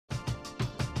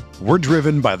We're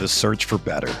driven by the search for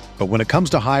better. But when it comes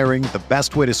to hiring, the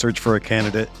best way to search for a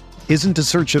candidate isn't to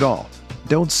search at all.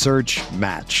 Don't search,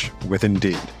 match with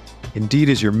Indeed. Indeed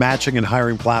is your matching and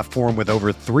hiring platform with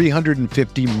over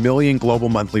 350 million global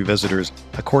monthly visitors,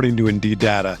 according to Indeed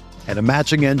data, and a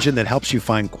matching engine that helps you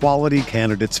find quality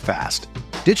candidates fast.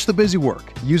 Ditch the busy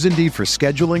work. Use Indeed for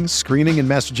scheduling, screening, and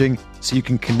messaging so you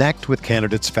can connect with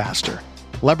candidates faster.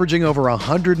 Leveraging over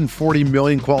 140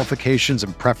 million qualifications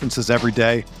and preferences every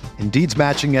day, Indeed's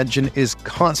matching engine is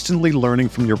constantly learning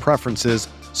from your preferences,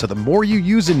 so the more you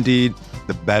use Indeed,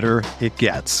 the better it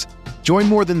gets. Join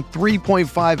more than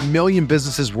 3.5 million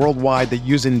businesses worldwide that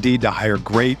use Indeed to hire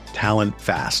great talent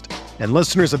fast. And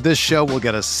listeners of this show will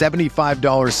get a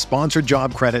 $75 sponsored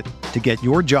job credit to get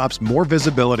your jobs more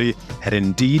visibility at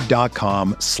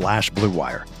Indeed.com/Blue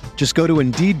Wire. Just go to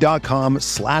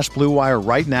Indeed.com/Blue Wire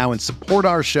right now and support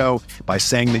our show by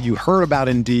saying that you heard about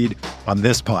Indeed on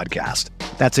this podcast.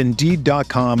 That's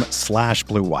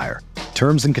Indeed.com/Blue Wire.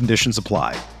 Terms and conditions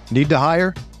apply. Need to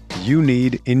hire? You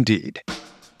need Indeed.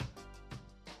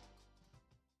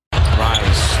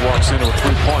 Rice walks into a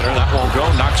three-pointer. That won't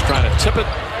go. Knox trying to tip it.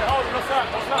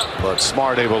 But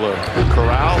Smart able to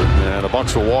corral, and the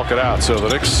Bucks will walk it out. So the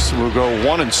Knicks will go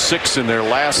 1-6 in their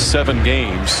last 7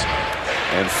 games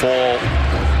and fall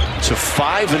to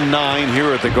 5-9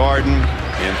 here at the Garden,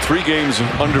 and 3 games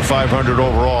under 500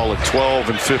 overall at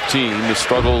 12-15. The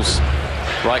struggles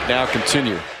right now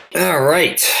continue. All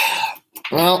right.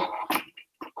 Well,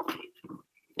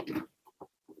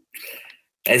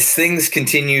 as things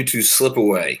continue to slip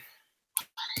away,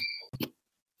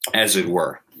 as it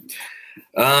were.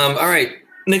 All right.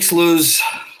 Knicks lose.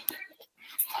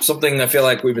 Something I feel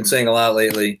like we've been saying a lot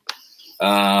lately.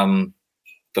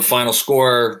 The final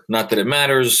score, not that it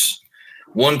matters,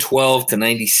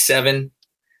 112-97.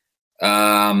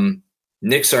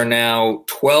 Knicks are now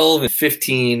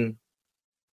 12-15,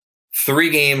 3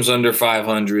 games under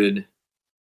 500.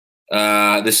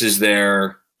 This is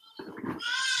their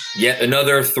yet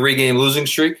another 3-game losing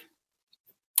streak.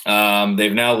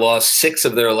 They've now lost 6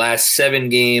 of their last 7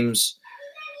 games.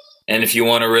 And if you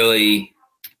want to really,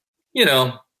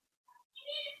 go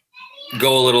a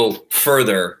little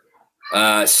further,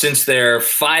 since their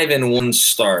 5-1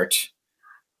 start,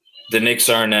 the Knicks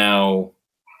are now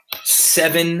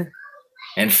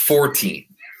 7-14,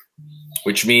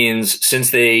 which means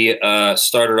since they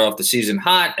started off the season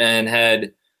hot and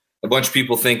had a bunch of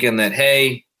people thinking that,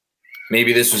 hey,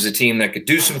 maybe this was a team that could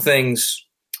do some things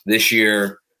this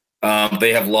year,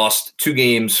 they have lost 2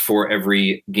 games for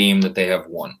every game that they have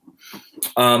won.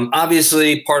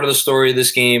 Obviously, part of the story of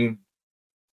this game,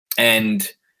 and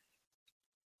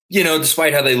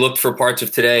despite how they looked for parts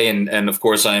of today, and of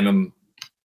course I am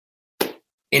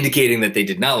indicating that they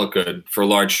did not look good for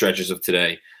large stretches of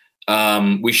today,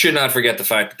 we should not forget the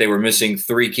fact that they were missing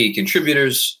 3 key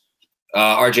contributors.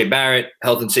 RJ Barrett,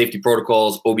 health and safety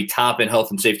protocols, Obi Toppin,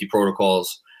 health and safety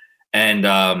protocols, and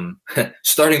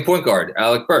starting point guard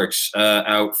Alec Burks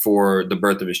out for the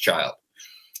birth of his child.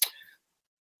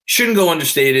 Shouldn't go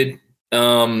understated,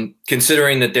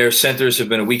 considering that their centers have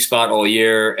been a weak spot all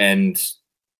year, and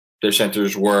their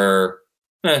centers were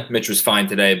Mitch was fine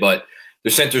today, but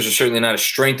their centers are certainly not a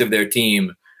strength of their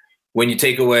team. When you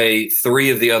take away 3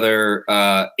 of the other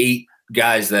 8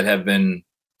 guys that have been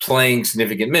playing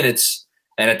significant minutes,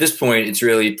 and at this point it's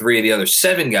really 3 of the other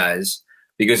 7 guys,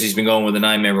 because he's been going with a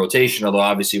 9-man rotation, although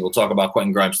obviously we'll talk about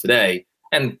Quentin Grimes today,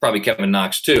 and probably Kevin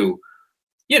Knox too.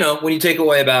 When you take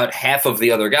away about half of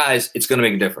the other guys, it's going to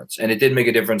make a difference. And it did make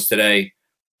a difference today.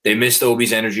 They missed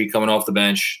Obi's energy coming off the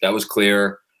bench. That was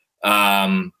clear.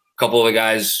 Couple of the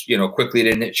guys, quickly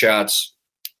didn't hit shots.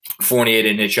 Fournier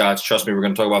didn't hit shots. Trust me, we're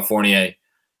going to talk about Fournier.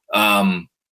 So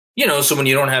when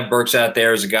you don't have Burks out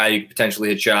there as a guy who could potentially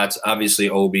hit shots, obviously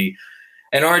Obi.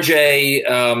 And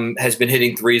RJ has been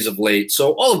hitting threes of late.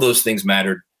 So all of those things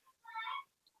mattered.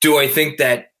 Do I think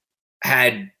that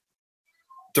had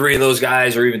 3 of those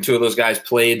guys or even 2 of those guys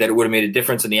played that it would have made a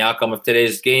difference in the outcome of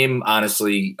today's game?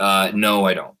 Honestly, no,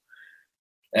 I don't.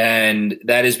 And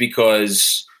that is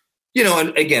because,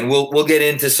 and again, we'll get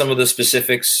into some of the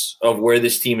specifics of where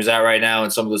this team is at right now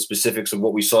and some of the specifics of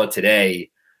what we saw today.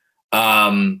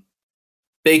 There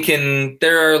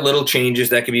are little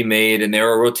changes that can be made, and there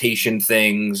are rotation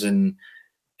things and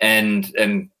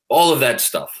all of that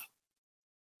stuff.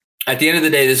 At the end of the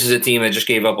day, this is a team that just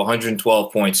gave up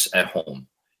 112 points at home.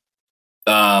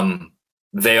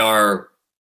 They are,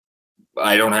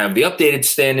 I don't have the updated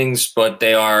standings, but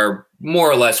they are more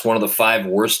or less one of the 5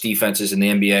 worst defenses in the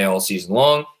NBA all season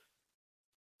long.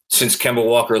 Since Kemba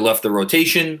Walker left the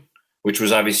rotation, which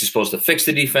was obviously supposed to fix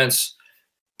the defense,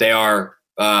 they are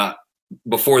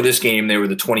before this game, they were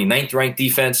the 29th ranked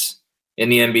defense in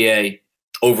the NBA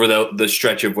over the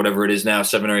stretch of whatever it is now,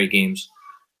 7 or 8 games.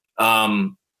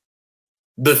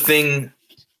 The thing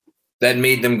that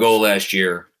made them go last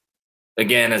year,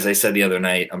 again, as I said the other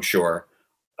night, I'm sure,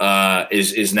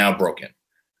 is now broken.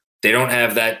 They don't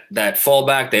have that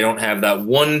fallback. They don't have that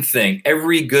one thing.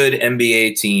 Every good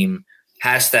NBA team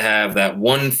has to have that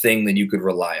one thing that you could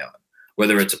rely on,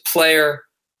 whether it's a player,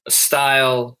 a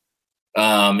style,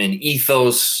 an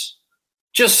ethos,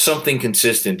 just something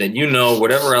consistent that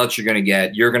whatever else you're going to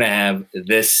get, you're going to have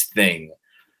this thing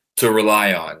to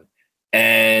rely on.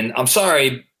 And I'm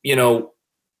sorry,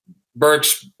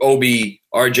 Burks, Obi,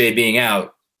 RJ being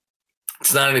out,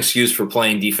 it's not an excuse for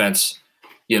playing defense,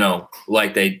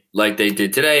 like they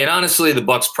did today. And honestly, the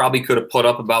Bucks probably could have put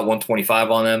up about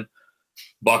 125 on them.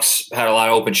 Bucks had a lot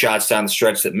of open shots down the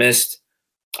stretch that missed.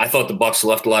 I thought the Bucks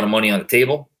left a lot of money on the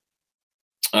table.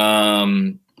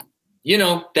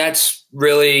 That's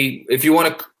really, if you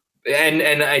want to,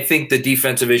 and I think the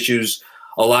defensive issues,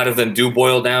 a lot of them do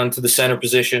boil down to the center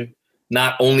position,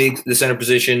 not only the center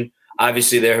position.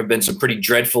 Obviously, there have been some pretty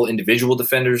dreadful individual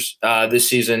defenders this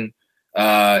season.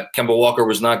 Kemba Walker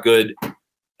was not good.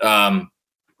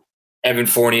 Evan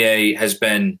Fournier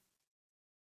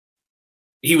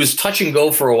he was touch and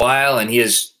go for a while, and he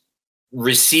has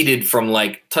receded from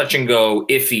like touch and go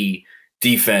iffy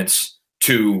defense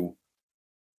to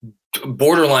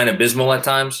borderline abysmal at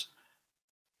times.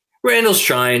 Randall's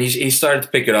trying. He started to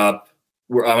pick it up.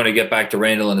 I'm going to get back to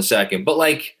Randall in a second. But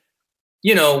when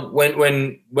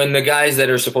the guys that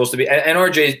are supposed to be – and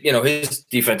RJ, his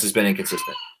defense has been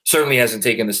inconsistent. Certainly hasn't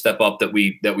taken the step up that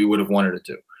we would have wanted it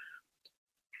to.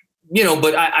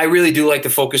 But I really do like to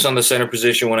focus on the center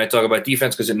position when I talk about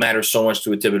defense because it matters so much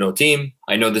to a Thibodeau team.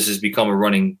 I know this has become a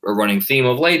running theme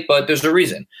of late, but there's a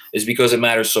reason. It's because it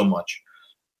matters so much.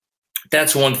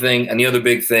 That's one thing. And the other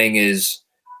big thing is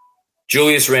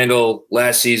Julius Randle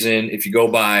last season, if you go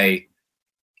by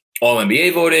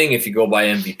All-NBA voting, if you go by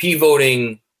MVP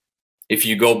voting, if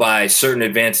you go by certain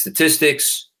advanced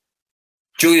statistics,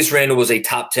 Julius Randle was a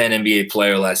top 10 NBA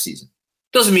player last season.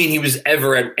 Doesn't mean he was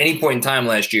ever at any point in time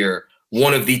last year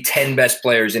one of the 10 best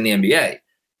players in the NBA.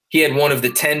 He had one of the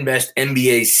 10 best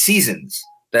NBA seasons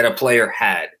that a player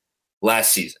had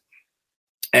last season.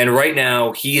 And right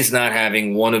now, he is not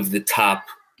having one of the top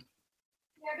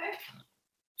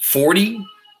 40,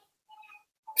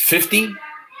 50,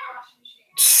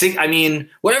 60,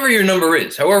 whatever your number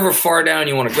is, however far down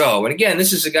you want to go. And again,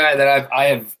 this is a guy that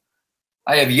I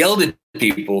have yelled at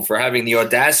people for having the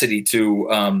audacity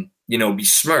to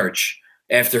besmirch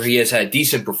after he has had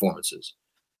decent performances.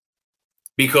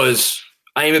 Because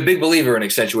I am a big believer in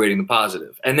accentuating the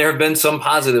positive. And there have been some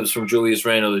positives from Julius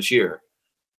Randle this year.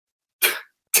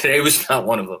 Today was not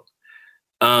one of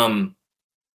them.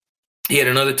 He had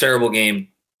another terrible game.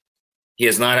 He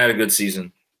has not had a good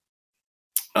season.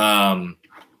 And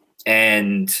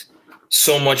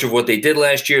so much of what they did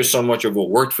last year, so much of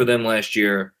what worked for them last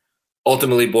year,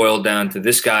 ultimately boiled down to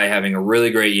this guy having a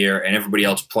really great year and everybody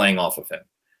else playing off of him.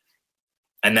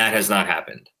 And that has not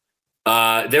happened.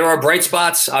 There are bright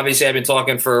spots. Obviously, I've been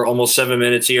talking for almost 7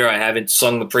 minutes here. I haven't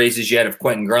sung the praises yet of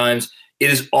Quentin Grimes. It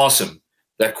is awesome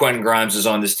that Quentin Grimes is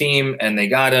on this team and they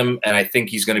got him, and I think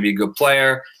he's going to be a good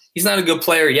player. He's not a good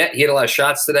player yet. He had a lot of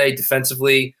shots today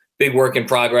defensively, big work in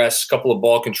progress, a couple of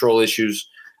ball control issues.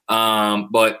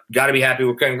 But got to be happy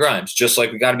with Quentin Grimes, just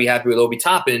like we got to be happy with Obi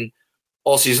Toppin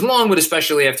all season long, but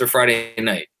especially after Friday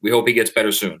night. We hope he gets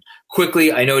better soon.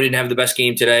 Quickly, I know he didn't have the best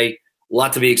game today. A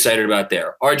lot to be excited about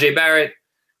there. RJ Barrett,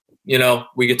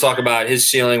 we could talk about his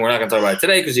ceiling. We're not going to talk about it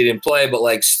today because he didn't play,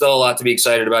 but still a lot to be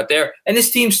excited about there. And this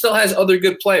team still has other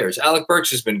good players. Alec Burks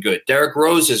has been good. Derrick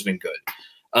Rose has been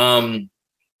good.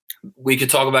 We could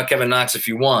talk about Kevin Knox if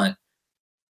you want.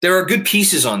 There are good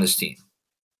pieces on this team.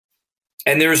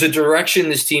 And there's a direction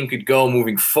this team could go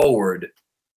moving forward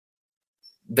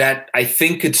that I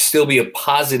think could still be a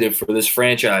positive for this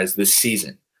franchise this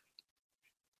season.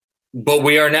 But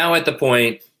we are now at the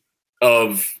point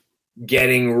of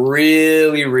getting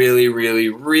really, really, really,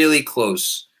 really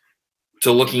close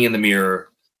to looking in the mirror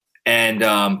and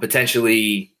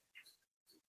potentially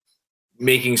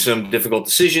making some difficult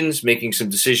decisions, making some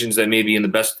decisions that may be in the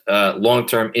best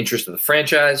long-term interest of the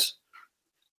franchise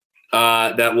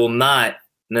that will not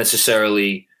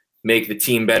necessarily make the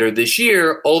team better this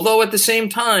year. Although at the same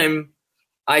time,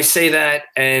 I say that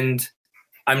and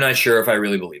I'm not sure if I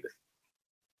really believe it.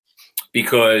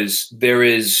 Because there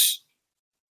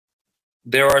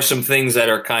are some things that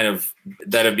are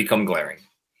that have become glaring.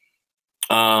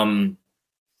 On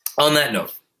that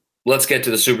note, let's get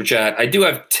to the super chat. I do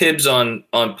have Tibbs on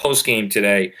post game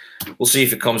today. We'll see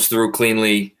if it comes through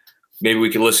cleanly. Maybe we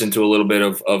can listen to a little bit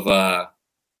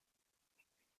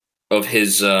of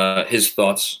his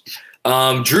thoughts.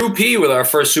 Drew P with our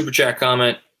first super chat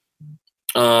comment.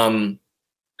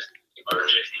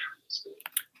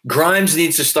 Grimes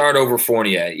needs to start over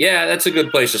Fournier. Yeah, that's a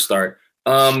good place to start.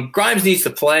 Grimes needs to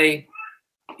play.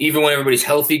 Even when everybody's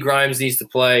healthy, Grimes needs to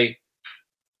play.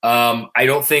 I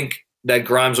don't think that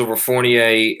Grimes over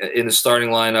Fournier in the starting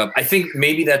lineup. I think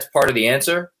maybe that's part of the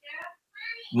answer.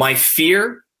 My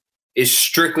fear is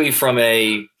strictly from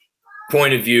a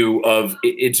point of view of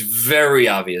it's very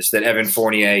obvious that Evan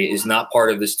Fournier is not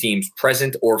part of this team's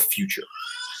present or future.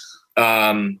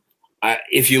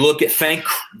 If you look at, thank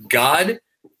God,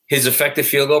 his effective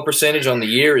field goal percentage on the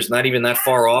year is not even that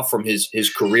far off from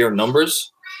his career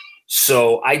numbers.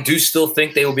 So I do still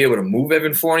think they will be able to move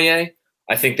Evan Fournier.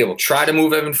 I think they will try to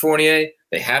move Evan Fournier.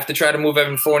 They have to try to move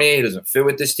Evan Fournier. He doesn't fit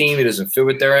with this team. He doesn't fit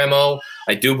with their MO.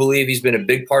 I do believe he's been a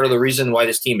big part of the reason why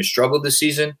this team has struggled this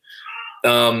season.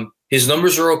 His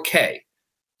numbers are okay.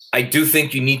 I do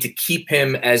think you need to keep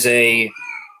him as a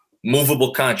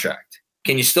movable contract.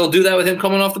 Can you still do that with him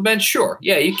coming off the bench? Sure.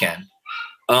 Yeah, you can.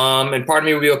 And part of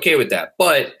me would be okay with that.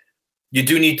 But you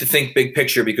do need to think big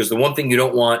picture, because the one thing you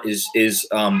don't want is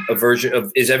a version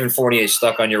of Evan Fournier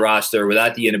stuck on your roster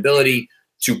without the inability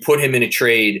to put him in a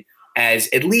trade as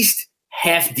at least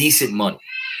half decent money.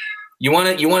 You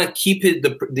want to keep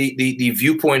the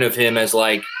viewpoint of him as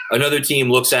like another team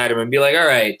looks at him and be like, all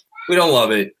right, we don't love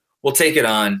it. We'll take it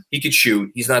on. He could shoot.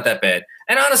 He's not that bad.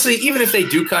 And honestly, even if they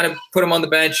do kind of put him on the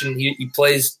bench and he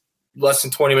plays less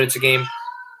than 20 minutes a game,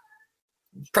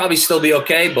 probably still be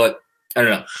okay, but I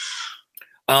don't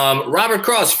know. Robert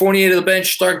Cross, Fournier to the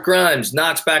bench, start Grimes,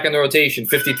 Knox back in the rotation,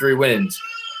 53 wins.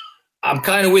 I'm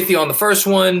kind of with you on the first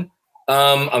one.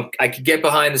 I could get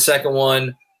behind the second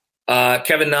one.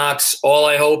 Kevin Knox, all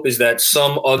I hope is that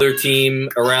some other team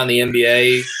around the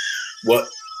NBA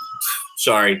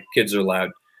sorry, kids are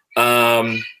loud.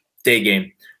 Day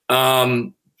game.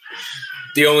 The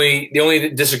only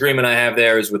disagreement I have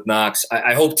there is with Knox.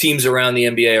 I hope teams around the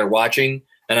NBA are watching,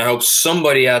 and I hope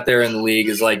somebody out there in the league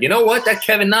is like, you know what, that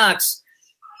Kevin Knox,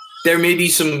 there may be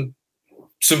some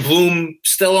bloom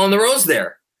still on the rose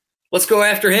there. Let's go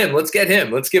after him. Let's get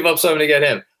him. Let's give up something to get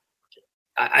him.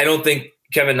 I don't think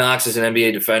Kevin Knox is an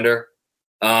NBA defender.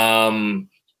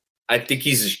 I think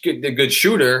he's a good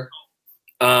shooter,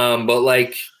 but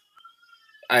like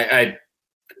I'm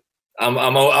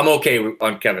okay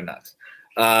on Kevin Knox.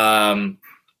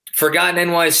 Forgotten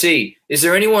NYC. Is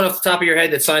there anyone off the top of your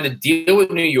head that signed a deal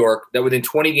with New York that within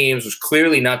 20 games was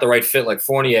clearly not the right fit like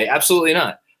Fournier? Absolutely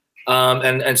not.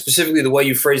 And specifically the way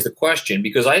you phrased the question,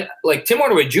 because I like Tim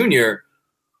Hardaway Jr.,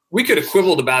 we could have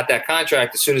quibbled about that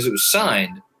contract as soon as it was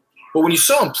signed. But when you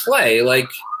saw him play, like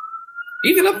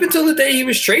even up until the day he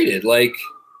was traded, like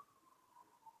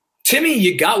Timmy,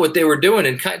 you got what they were doing,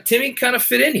 and Timmy kind of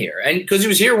fit in here, and because he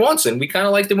was here once, and we kind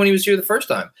of liked him when he was here the first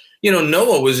time. You know,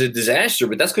 Noah was a disaster,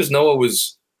 but that's because Noah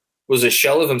was a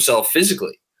shell of himself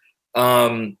physically. You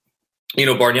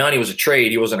know, Bargnani was a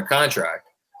trade; he wasn't a contract.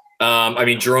 I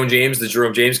mean, Jerome James, the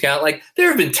Jerome James count. Like there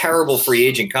have been terrible free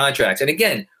agent contracts, and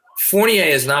again, Fournier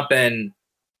has not been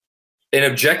an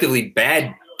objectively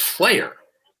bad player.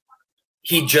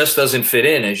 He just doesn't fit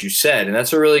in, as you said, and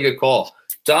that's a really good call.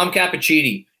 Dom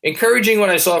Cappuccini. Encouraging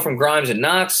what I saw from Grimes and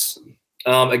Knox.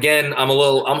 Again, I'm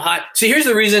hot. See, here's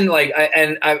the reason. Like,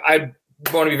 I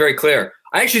want to be very clear.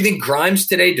 I actually think Grimes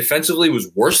today defensively was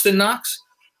worse than Knox.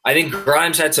 I think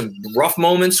Grimes had some rough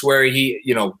moments where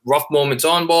rough moments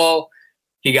on ball.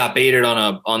 He got baited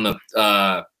on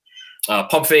the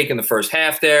pump fake in the first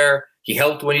half. There, he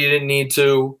helped when he didn't need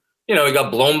to. You know, he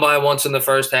got blown by once in the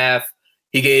first half.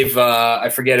 He gave I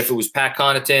forget if it was Pat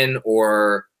Connaughton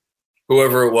or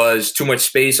whoever it was, too much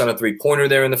space on a three-pointer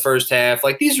there in the first half.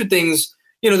 Like, these are things,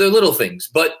 they're little things.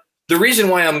 But the reason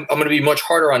why I'm going to be much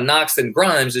harder on Knox than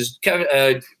Grimes is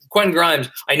Quentin Grimes,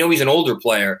 I know he's an older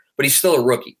player, but he's still a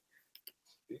rookie.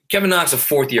 Kevin Knox, a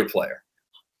fourth-year player.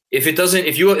 If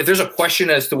there's a question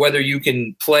as to whether you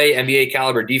can play NBA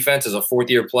caliber defense as a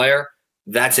fourth-year player,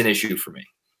 that's an issue for me.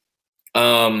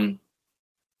 I'm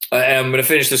going to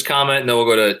finish this comment, and then we'll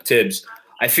go to Tibbs.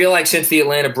 I feel like since the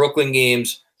Atlanta-Brooklyn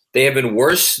games, they have been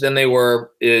worse than they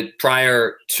were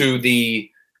prior to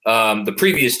the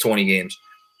previous 20 games.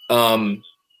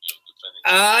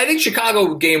 I think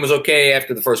Chicago game was okay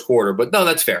after the first quarter, but no,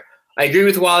 that's fair. I agree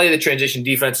with Wally. The transition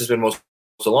defense has been most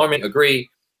alarming. Agree.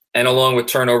 And along with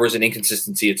turnovers and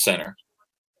inconsistency at center.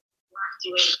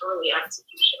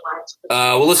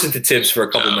 We'll listen to Tibbs for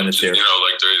a couple minutes here. Like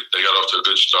they got off to a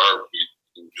good start.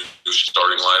 new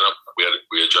starting lineup.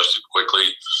 We adjusted quickly,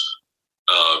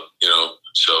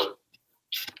 so,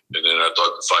 and then I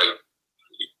thought the fight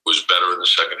was better in the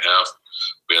second half.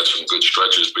 We had some good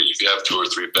stretches, but if you have 2 or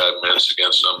 3 bad minutes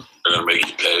against them, they're going to make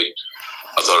you pay.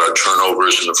 I thought our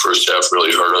turnovers in the first half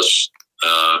really hurt us.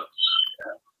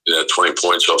 We had 20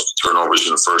 points off the turnovers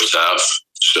in the first half.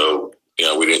 So,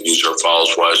 we didn't use our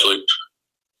fouls wisely.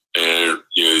 And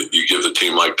you give the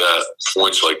team like that,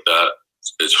 points like that,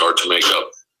 it's hard to make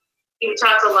up. You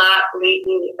talked a lot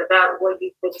lately about what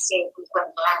you've been seeing from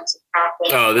Quentin Grimes in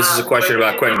practice. Oh, this is a question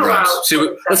about Quentin Grimes.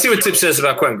 Let's see what Tip says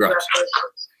about Quentin Grimes.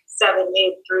 7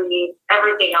 made 3,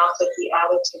 everything else that he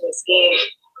added to this game.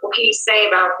 What can you say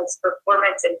about his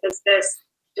performance, and does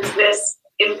this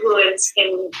influence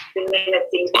him the minute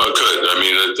things? Well, it could. I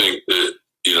mean, I think that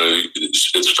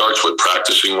it starts with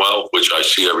practicing well, which I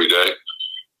see every day,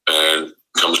 and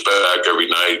comes back every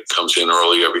night, comes in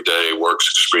early every day, works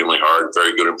extremely hard,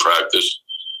 very good in practice.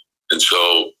 And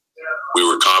so we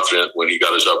were confident when he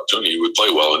got his opportunity, he would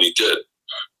play well, and he did.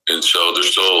 And so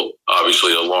there's still,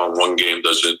 obviously, a long one game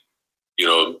doesn't,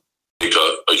 make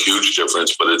a huge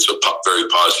difference, but it's a very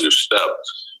positive step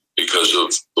because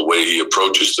of the way he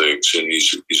approaches things. And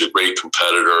he's a great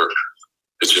competitor.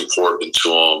 It's important to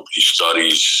him. He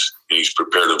studies, and he's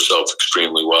prepared himself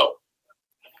extremely well.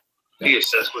 He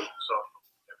assessed with himself.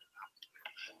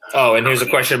 Oh, and here's a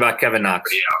question about Kevin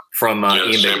Knox from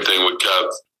Ian. Same thing with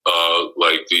Kev.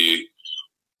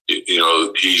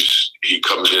 He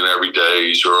comes in every day.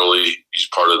 He's early. He's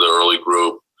part of the early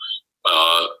group.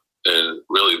 And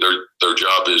really, their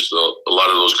job is a lot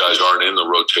of those guys aren't in the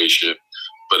rotation,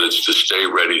 but it's to stay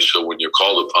ready so when you're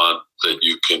called upon that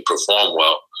you can perform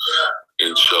well.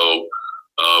 And so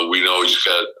we know he's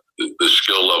got the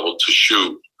skill level to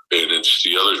shoot, and it's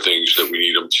the other things that we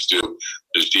need him to do,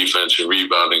 his defense and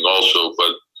rebounding also.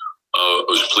 But I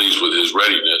was pleased with his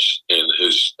readiness and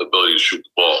his ability to shoot the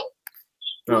ball.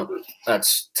 Well,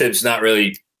 that's Tibbs not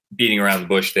really beating around the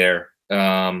bush there.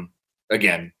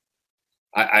 Again,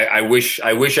 I wish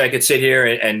I could sit here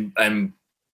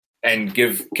and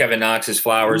give Kevin Knox his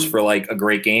flowers for like a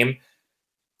great game.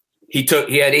 He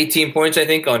had 18 points, I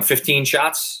think, on 15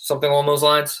 shots, something along those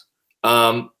lines.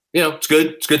 It's good.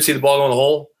 It's good to see the ball go in the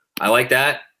hole. I like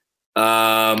that.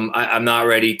 I'm not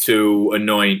ready to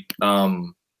anoint.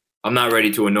 I'm not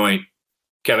ready to anoint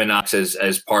Kevin Knox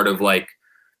as part of like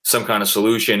some kind of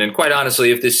solution. And quite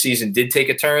honestly, if this season did take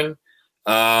a turn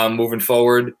moving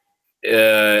forward,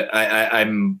 there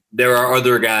are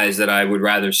other guys that I would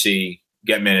rather see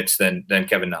get minutes than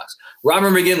Kevin Knox.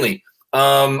 Robert McGinley,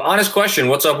 honest question: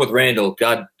 what's up with Randall?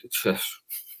 God,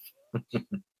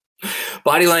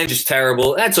 body language is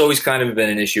terrible. That's always kind of been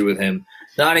an issue with him.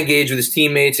 Not engaged with his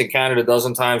teammates. Encountered a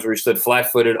dozen times where he stood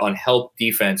flat-footed on help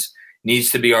defense. Needs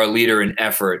to be our leader in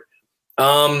effort.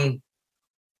 I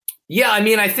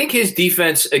think his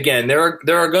defense, again, there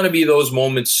are going to be those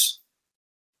moments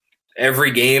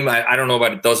every game. I don't know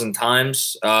about a dozen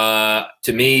times. To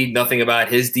me, nothing about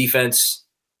his defense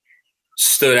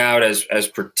stood out as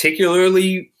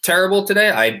particularly terrible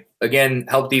today.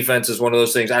 Help defense is one of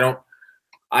those things.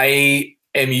 I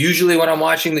am usually, when I'm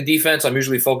watching the defense, I'm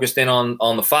usually focused in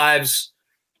on the fives.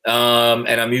 And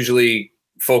I'm usually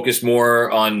focused more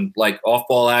on like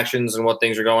off-ball actions and what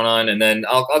things are going on. And then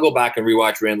I'll go back and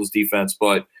rewatch Randall's defense,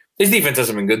 but his defense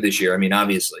hasn't been good this year. I mean,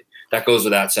 obviously that goes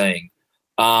without saying.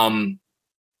 I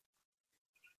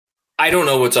don't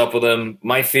know what's up with him.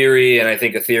 My theory, and I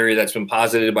think a theory that's been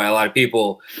posited by a lot of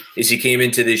people, is he came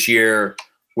into this year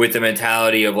with the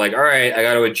mentality of like, all right, I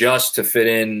got to adjust to fit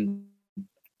in,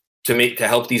 to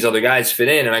help these other guys fit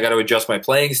in, and I got to adjust my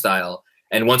playing style.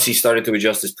 And once he started to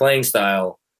adjust his playing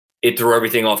style, it threw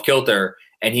everything off kilter.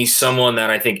 And he's someone that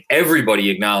I think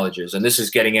everybody acknowledges, and this is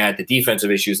getting at the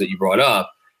defensive issues that you brought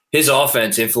up. His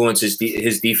offense influences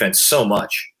his defense so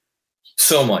much,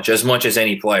 as much as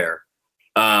any player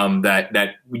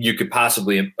that you could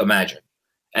possibly imagine.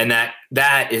 And that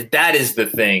is the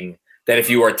thing that if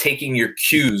you are taking your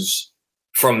cues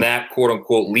from that quote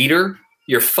unquote leader,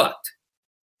 you're fucked.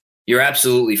 You're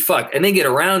absolutely fucked. And they get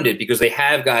around it because they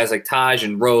have guys like Taj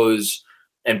and Rose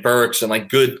and Burks and like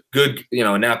good,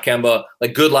 now Kemba,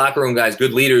 like good locker room guys,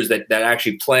 good leaders that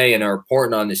actually play and are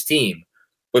important on this team.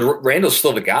 But Randall's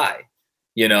still the guy,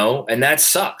 and that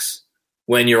sucks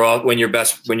when your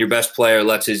best player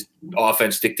lets his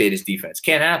offense dictate his defense.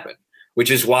 Can't happen,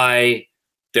 which is why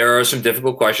there are some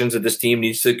difficult questions that this team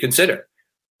needs to consider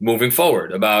moving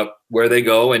forward about where they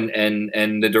go and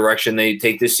the direction they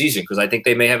take this season. Because I think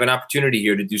they may have an opportunity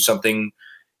here to do something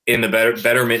in the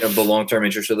betterment of the long-term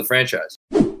interest of the franchise.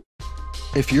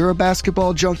 If you're a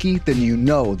basketball junkie, then you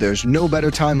know there's no better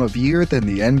time of year than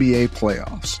the NBA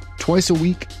playoffs. Twice a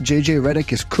week, JJ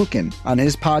Redick is cooking on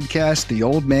his podcast, The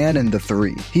Old Man and the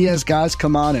Three. He has guys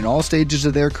come on in all stages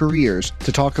of their careers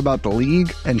to talk about the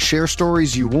league and share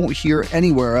stories you won't hear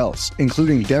anywhere else,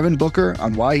 including Devin Booker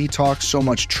on why he talks so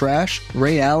much trash,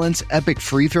 Ray Allen's epic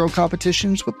free throw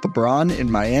competitions with LeBron in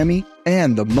Miami,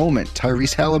 and the moment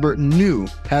Tyrese Halliburton knew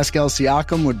Pascal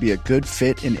Siakam would be a good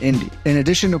fit in Indy. In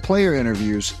addition to player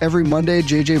interviews, every Monday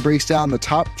JJ breaks down the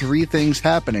top 3 things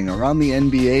happening around the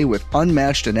NBA with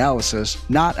unmatched analysis,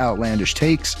 not outlandish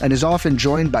takes, and is often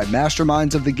joined by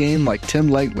masterminds of the game like Tim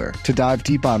Legler to dive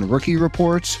deep on rookie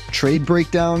reports, trade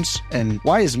breakdowns, and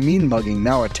why is mean mugging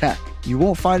now a tech? You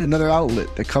won't find another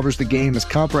outlet that covers the game as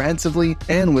comprehensively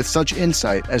and with such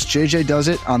insight as JJ does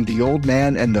it on The Old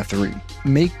Man and the Three.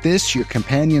 Make this your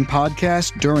companion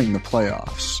podcast during the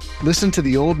playoffs. Listen to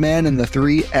The Old Man and the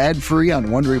Three ad-free on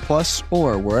Wondery Plus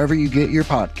or wherever you get your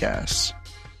podcasts.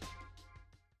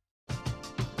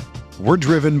 We're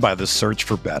driven by the search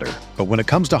for better. But when it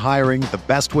comes to hiring, the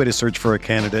best way to search for a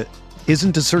candidate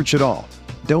isn't to search at all.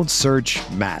 Don't search,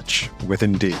 match with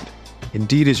Indeed.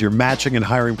 Indeed is your matching and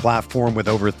hiring platform with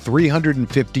over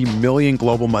 350 million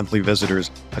global monthly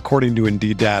visitors, according to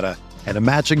Indeed data, and a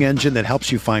matching engine that helps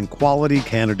you find quality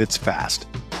candidates fast.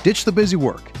 Ditch the busy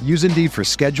work. Use Indeed for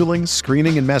scheduling,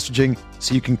 screening, and messaging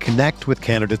so you can connect with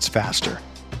candidates faster.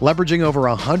 Leveraging over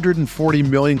 140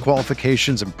 million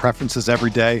qualifications and preferences every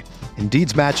day,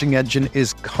 Indeed's matching engine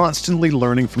is constantly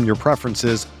learning from your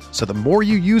preferences, so the more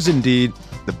you use Indeed,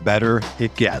 the better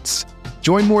it gets.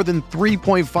 Join more than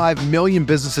 3.5 million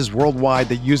businesses worldwide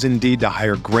that use Indeed to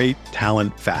hire great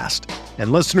talent fast.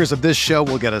 And listeners of this show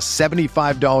will get a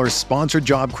 $75 sponsored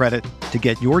job credit to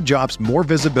get your jobs more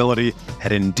visibility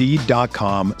at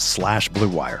Indeed.com/Blue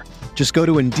Wire. Just go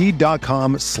to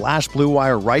Indeed.com/Blue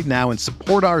Wire right now and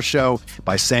support our show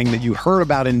by saying that you heard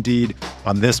about Indeed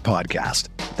on this podcast.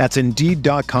 That's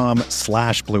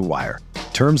Indeed.com/Blue Wire.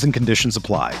 Terms and conditions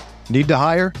apply. Need to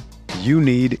hire? You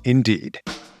need Indeed.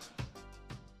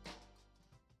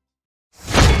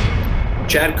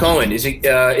 Chad Cohen, is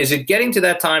it getting to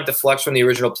that time to flex from the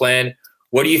original plan?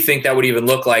 What do you think that would even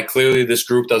look like? Clearly, this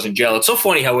group doesn't gel. It's so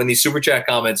funny how in these super chat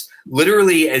comments,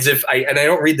 literally as if I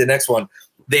don't read the next one,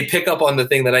 they pick up on the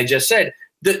thing that I just said.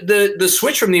 The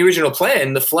switch from the original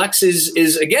plan, the flex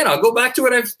is again, I'll go back to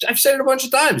it. I've said it a bunch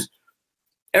of times.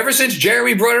 Ever since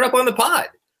Jeremy brought it up on the pod,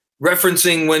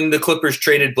 referencing when the Clippers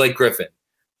traded Blake Griffin.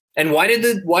 And why did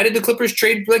the Clippers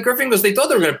trade Blake Griffin? Because they thought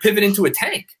they were going to pivot into a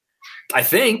tank, I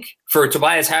think, for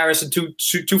Tobias Harris and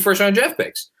two first-round draft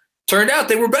picks. Turned out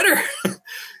they were better.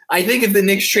 I think if the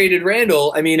Knicks traded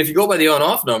Randall, I mean, if you go by the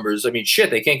on-off numbers, I mean, shit,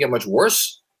 they can't get much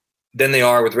worse than they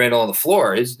are with Randall on the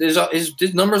floor. His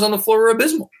numbers on the floor are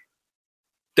abysmal.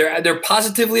 They're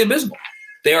positively abysmal.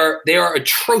 They are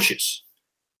atrocious.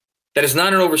 That is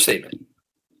not an overstatement.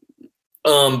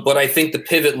 But I think the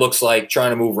pivot looks like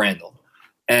trying to move Randall.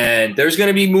 And there's going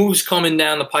to be moves coming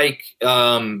down the pike.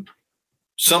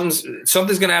 Something's going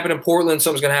to happen in Portland.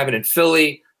 Something's going to happen in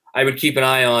Philly. I would keep an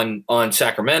eye on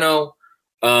Sacramento,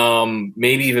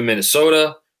 maybe even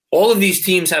Minnesota. All of these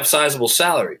teams have sizable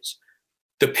salaries.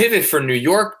 The pivot for New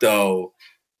York, though,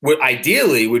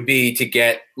 ideally would be to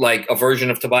get like a version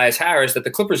of Tobias Harris that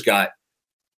the Clippers got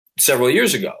several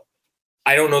years ago.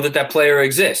 I don't know that player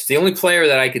exists. The only player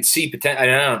that I could see, I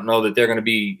don't know that they're going to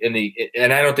be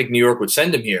and I don't think New York would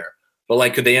send him here. But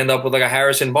like, could they end up with like a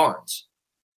Harrison Barnes?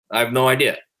 I have no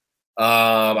idea.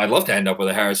 I'd love to end up with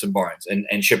a Harrison Barnes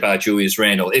and ship out Julius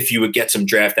Randle if you would get some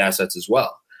draft assets as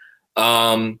well.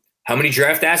 How many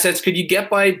draft assets could you get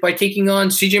by taking on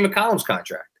CJ McCollum's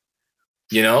contract?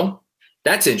 You know,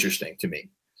 that's interesting to me.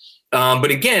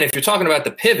 But again, if you're talking about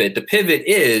the pivot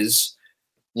is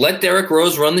let Derrick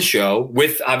Rose run the show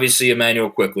with obviously Emmanuel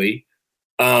Quickley,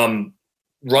 run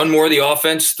more of the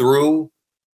offense through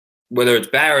whether it's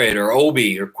Barrett or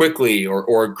Obi or Quickley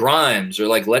or Grimes, or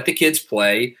like let the kids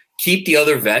play, keep the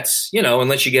other vets, you know,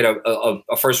 unless you get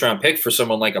a first round pick for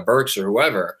someone like a Burks or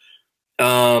whoever.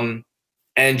 And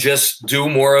just do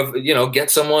more of, you know,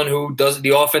 get someone who does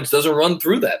the offense doesn't run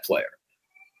through that player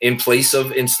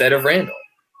instead of Randall.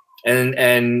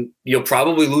 And you'll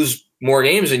probably lose more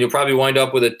games and you'll probably wind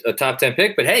up with a top 10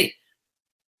 pick. But hey,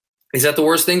 is that the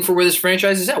worst thing for where this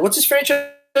franchise is at? What's this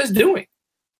franchise doing?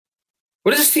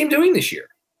 What is this team doing this year?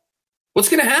 What's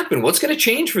going to happen? What's going to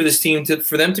change for this team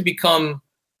for them to become,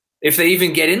 if they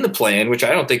even get in the play-in, which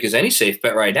I don't think is any safe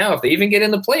bet right now, if they even get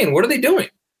in the play-in, what are they doing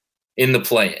in the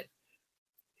play-in?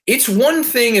 It's one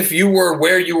thing if you were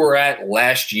where you were at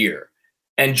last year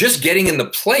and just getting in the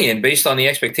play-in based on the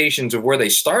expectations of where they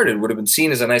started would have been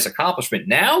seen as a nice accomplishment.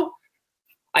 Now,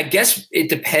 I guess it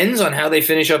depends on how they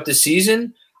finish up this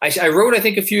season. I wrote, I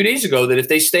think, a few days ago that if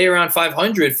they stay around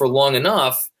 500 for long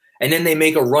enough, and then they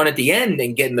make a run at the end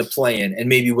and get in the play-in and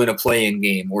maybe win a play-in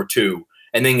game or two,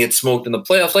 and then get smoked in the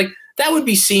playoffs, like that would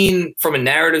be seen from a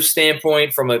narrative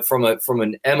standpoint, from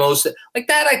an MO like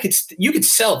that. You could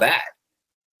sell that.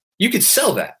 You could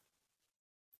sell that.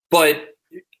 But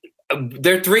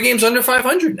they're 3 games under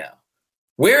 500 now.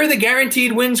 Where are the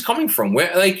guaranteed wins coming from?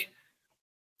 Where, like,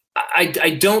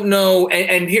 I don't know.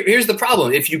 And here's the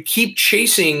problem. If you keep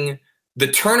chasing the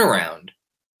turnaround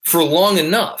for long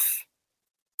enough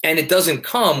and it doesn't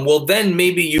come, well, then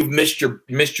maybe you've missed your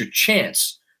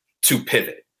chance to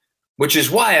pivot, which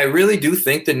is why I really do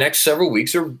think the next several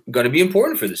weeks are going to be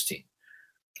important for this team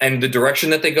and the direction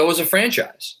that they go as a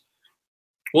franchise.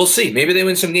 We'll see. Maybe they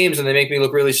win some games and they make me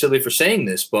look really silly for saying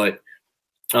this, but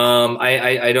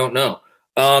I don't know.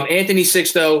 Anthony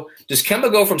Sixto, does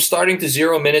Kemba go from starting to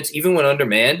 0 minutes even when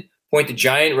undermanned? Point the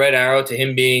giant red arrow to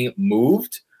him being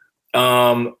moved.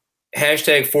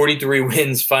 Hashtag 43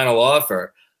 wins final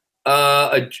offer.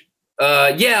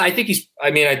 Yeah, I think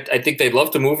I think they'd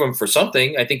love to move him for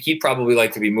something. I think he'd probably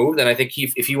like to be moved. And I think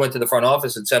if he went to the front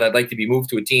office and said, I'd like to be moved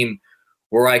to a team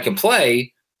where I can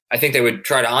play, I think they would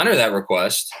try to honor that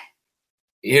request.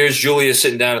 Here's Julius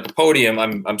sitting down at the podium.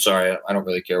 I'm sorry. I don't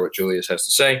really care what Julius has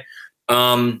to say.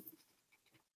 I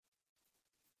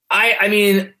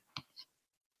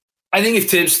think if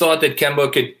Tibbs thought that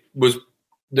Kemba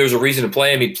there's a reason to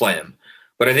play him, he'd play him.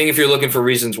 But I think if you're looking for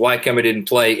reasons why Kemba didn't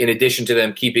play, in addition to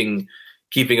them keeping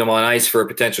him on ice for a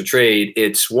potential trade,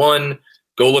 it's one,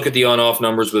 go look at the on-off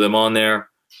numbers with him on there.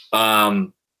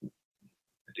 Number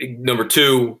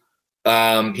two,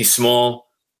 he's small,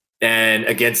 and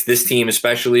against this team,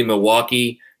 especially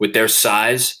Milwaukee, with their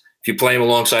size, if you play him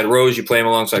alongside Rose, you play him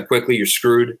alongside Quickley, you're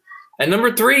screwed. And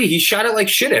number three, he shot it like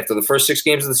shit after the first 6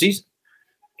 games of the season.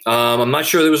 I'm not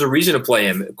sure there was a reason to play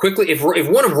him. Quickley, if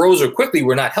one of Rose or Quickley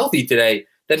were not healthy today,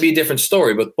 that'd be a different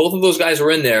story. But both of those guys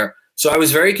were in there. So I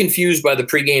was very confused by the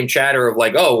pregame chatter of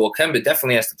like, oh, well, Kemba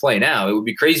definitely has to play now. It would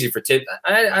be crazy for Tibbs.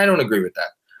 I don't agree with that.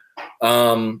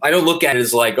 I don't look at it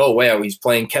as like, oh, wow, he's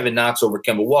playing Kevin Knox over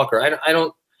Kemba Walker. I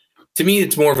don't. To me,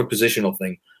 it's more of a positional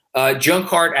thing. Junk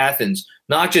Heart Athens,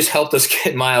 not just helped us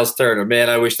get Miles Turner. Man,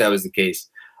 I wish that was the case.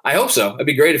 I hope so. It'd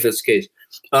be great if it's the case.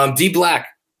 D Black,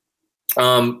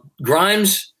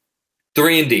 Grimes,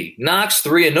 3 and D. Knox,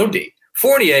 3 and no D.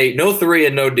 Fournier, no 3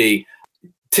 and no D.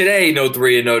 Today, no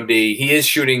 3 and no D. He is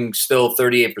shooting still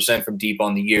 38% from deep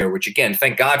on the year, which, again,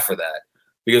 thank God for that.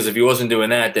 Because if he wasn't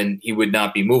doing that, then he would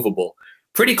not be movable.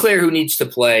 Pretty clear who needs to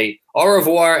play. Au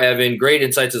revoir, Evan. Great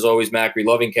insights as always, Macri.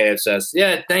 Loving KFS.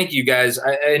 Yeah, thank you, guys.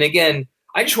 And again,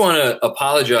 I just want to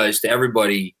apologize to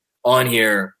everybody on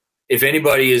here. If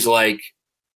anybody is like,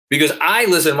 because I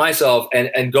listen to myself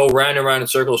and go round and round in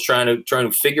circles trying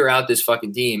to figure out this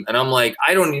fucking team. And I'm like,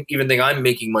 I don't even think I'm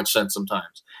making much sense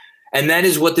sometimes. And that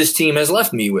is what this team has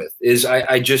left me with, is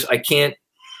I can't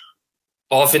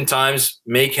oftentimes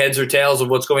make heads or tails of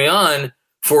what's going on.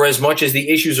 For as much as the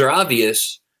issues are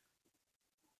obvious,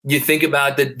 you think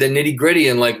about the nitty gritty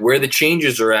and like where the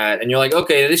changes are at. And you're like,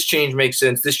 okay, this change makes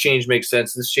sense. This change makes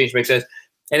sense. This change makes sense.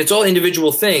 And it's all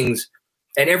individual things.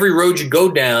 And every road you go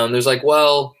down, there's like,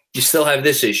 well, you still have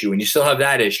this issue and you still have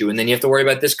that issue. And then you have to worry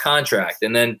about this contract.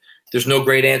 And then there's no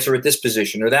great answer at this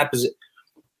position or that position.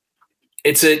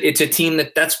 It's a team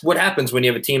that's what happens when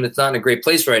you have a team that's not in a great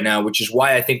place right now, which is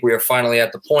why I think we are finally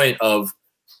at the point of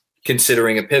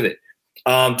considering a pivot.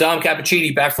 Dom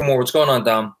Cappuccini, back for more. What's going on,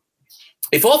 Dom?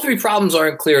 If all 3 problems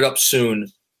aren't cleared up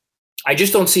soon, I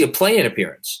just don't see a play-in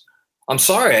appearance. I'm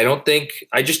sorry.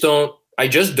 I just don't.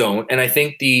 And I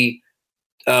think the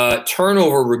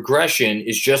turnover regression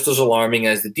is just as alarming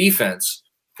as the defense.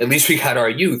 At least we got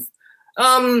our youth.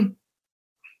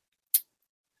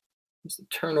 What's the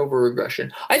turnover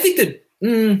regression? I think that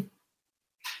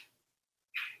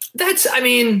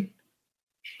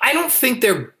I don't think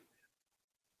they're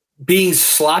being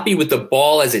sloppy with the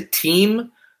ball as a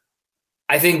team.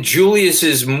 I think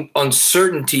Julius's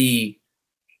uncertainty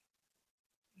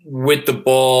with the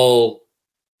ball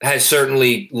has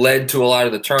certainly led to a lot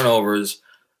of the turnovers.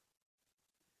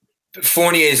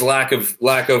 Fournier's lack of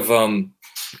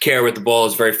care with the ball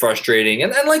is very frustrating.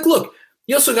 And like, look,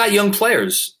 you also got young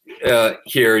players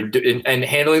here and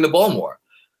handling the ball more.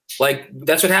 Like,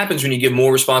 that's what happens when you give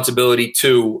more responsibility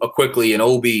to a Quickley and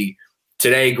Obi.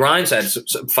 Today, Grimes had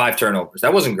 5 turnovers.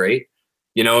 That wasn't great.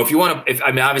 You know,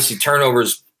 obviously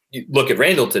turnovers, look at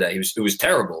Randall today. It was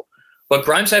terrible. But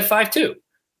Grimes had 5 too.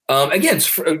 Again,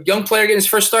 a young player getting his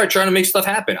first start, trying to make stuff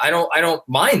happen. I don't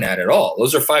mind that at all.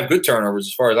 Those are 5 good turnovers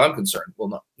as far as I'm concerned.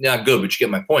 Well, not good, but you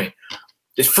get my point.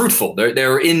 is fruitful.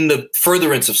 They're in the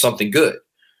furtherance of something good.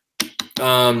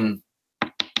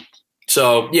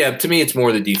 So, yeah, to me, it's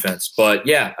more the defense. But,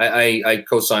 yeah, I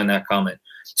co-sign that comment.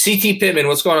 CT Pittman,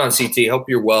 what's going on, CT? Hope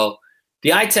you're well.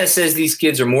 The eye test says these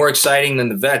kids are more exciting than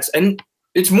the vets. And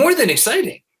it's more than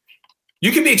exciting.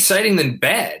 You can be exciting than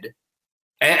bad.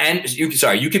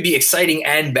 You could be exciting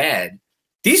and bad.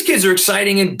 These kids are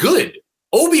exciting and good.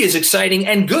 Obi is exciting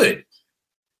and good.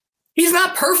 He's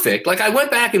not perfect. Like, I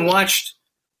went back and watched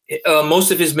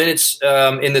most of his minutes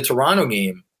in the Toronto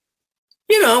game.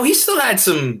 You know, he still had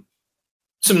some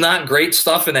not great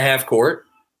stuff in the half court.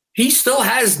 He still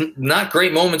has not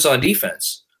great moments on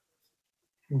defense.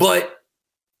 But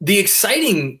the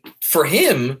exciting for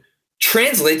him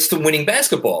translates to winning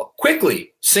basketball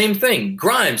quickly. Same thing.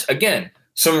 Grimes, again,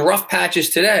 some rough patches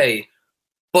today,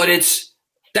 but it's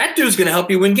that dude's going to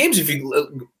help you win games if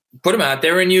you put him out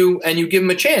there and you give him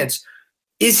a chance.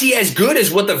 Is he as good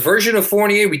as what the version of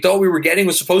Fournier we thought we were getting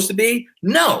was supposed to be?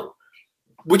 No.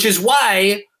 Which is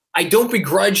why I don't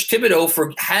begrudge Thibodeau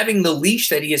for having the leash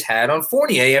that he has had on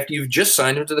Fournier after you've just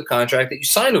signed him to the contract that you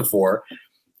signed him for.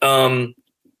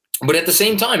 But at the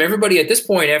same time, everybody at this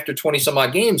point after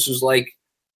 20-some-odd games was like,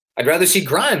 I'd rather see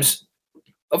Grimes.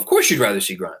 Of course you'd rather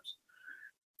see Grimes.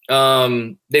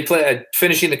 They play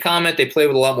finishing the comment, they play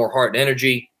with a lot more heart and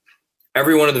energy.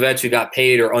 Every one of the vets who got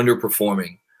paid are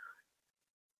underperforming.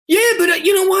 Yeah, but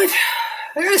you know what?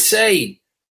 I gotta say,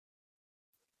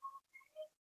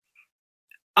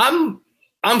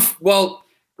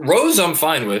 Rose I'm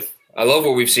fine with. I love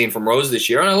what we've seen from Rose this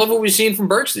year, and I love what we've seen from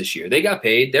Burks this year. They got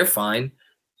paid. They're fine.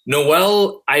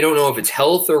 Noel, I don't know if it's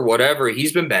health or whatever.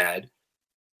 He's been bad.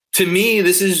 To me,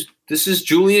 this is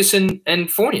Julius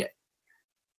and Fournier.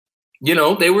 You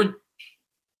know, they were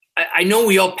 – I know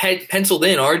we all penciled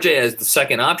in RJ as the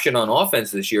second option on offense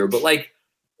this year, but, like,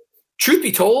 truth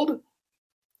be told,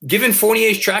 given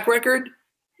Fournier's track record,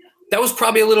 that was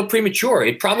probably a little premature.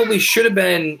 It probably should have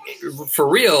been, for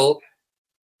real,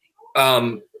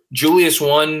 Julius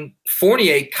 1,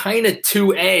 Fournier kind of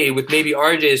 2A with maybe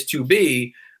RJ as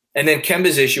 2B. And then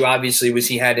Kemba's issue, obviously, was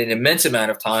he had an immense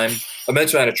amount of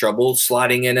trouble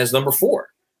slotting in as number 4.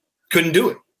 Couldn't do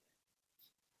it.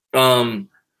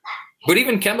 But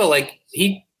even Kemba, like,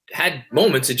 he had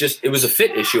moments. It was a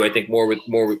fit issue, I think, more with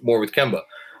Kemba.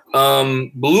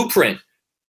 Blueprint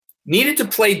needed to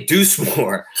play Deuce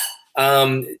more.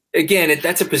 Again,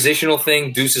 that's a positional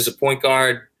thing. Deuce is a point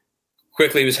guard.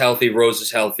 Quickly was healthy. Rose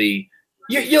is healthy.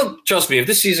 You'll trust me. If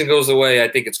this season goes the way I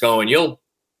think it's going, you'll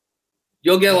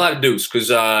get a lot of Deuce because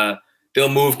they'll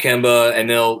move Kemba and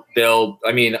they'll.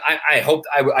 I mean, I hope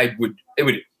I would. It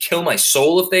would kill my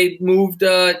soul if they moved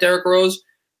Derrick Rose.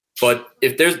 But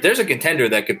if there's a contender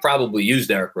that could probably use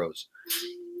Derrick Rose.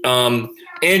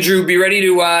 Andrew, be ready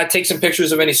to take some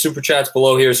pictures of any super chats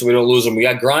below here so we don't lose them. We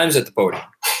got Grimes at the podium.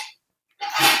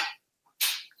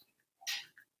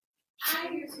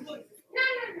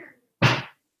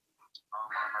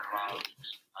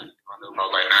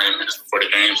 About like 90 minutes before the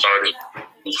game started, I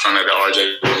was trying to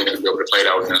RJ wasn't going to be able to play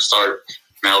that was going to start.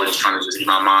 Now we're just trying to just get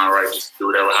my mind right, just do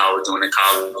whatever how I was doing in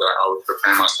college. I was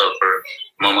preparing myself for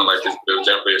a moment like this. It was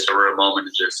definitely a surreal moment.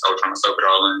 I was trying to soak it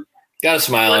all in. Got a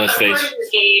smile on his face.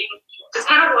 Just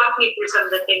kind of walk me through some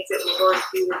of the things that were going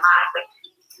through your mind. Like,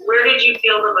 where did you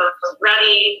feel the most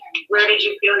ready? Where did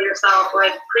you feel yourself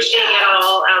like pushing it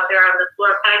all out there on the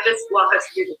floor? Kind of just walk us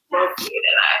through the flow for you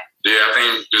today. Yeah, I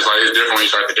think it's different when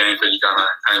you start the game because you kind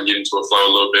of get into a flow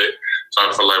a little bit. So I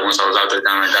feel like once I was out there,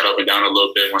 kind of got up and down a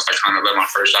little bit. Once I kind of let my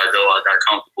first shot go, I got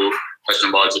comfortable. Touching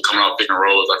the ball, just coming off pick and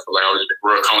rolls. I feel like I was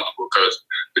real comfortable because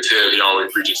the Tibbs, he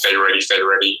always preaches, stay ready, stay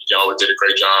ready. He always did a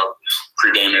great job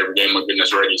pre-game, every game of getting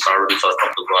us ready. So I really felt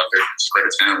comfortable out there. Just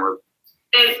credit to him.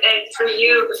 And for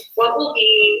you, what will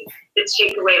be the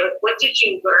takeaway? Like, what did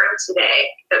you learn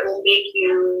today that will make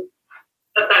you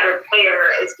a better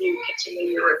player as you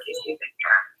continue your rookie season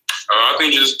here? I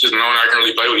think just knowing I can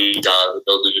really play with you guys.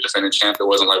 Those are the defending champ. It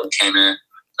wasn't like we came in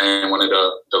and one of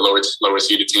the lower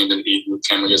seeded teams in the league. We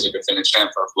came against the defending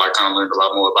champ. I feel like I kind of learned a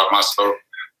lot more about myself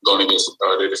going against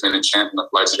the defending champ. And I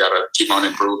feel like you got to keep on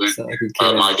improving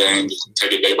my game. Just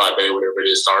take it day by day, whatever it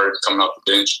is. Start coming off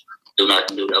the bench, do what I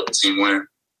can do to help the team win.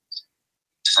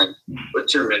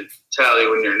 What's your mentality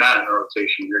when you're not in a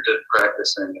rotation? You're just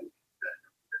practicing.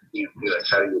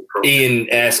 How do you approach Ian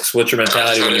asks, "What's your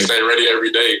mentality when you stay ready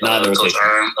every day?" Coach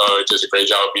Aaron does a great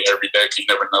job of me every day. You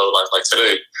never know. Like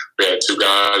today, we had 2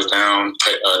 guys down.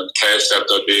 Cash stepped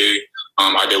up big.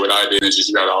 I did what I did. It's just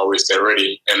you got to always stay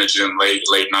ready. In the gym,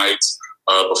 late nights,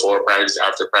 before practice,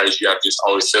 after practice, you have to just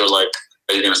always feel like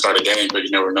that you're going to start a game, but you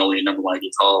never know when your number might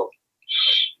get called.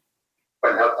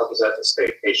 But how was that to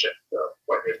stay patient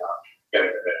when you're not getting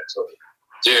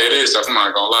Yeah, it is tough. I'm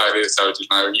not gonna lie, it is tough. You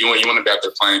want to be out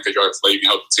there playing because you always play, you can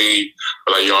help the team,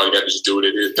 but like you always got to just do what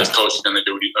it is. This coach is gonna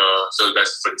do so the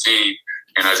best for the team,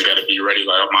 and I just got to be ready.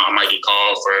 Like I might get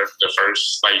called for the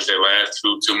first, like you said, last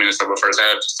two minutes of the first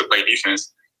half just to play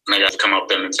defense, and I got to come up with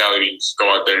that mentality, just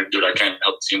go out there and do what I can to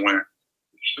help the team win.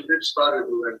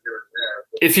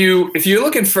 If you're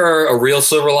looking for a real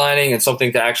silver lining and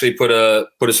something to actually put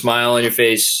a smile on your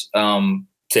face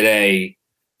today,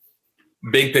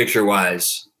 big picture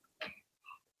wise,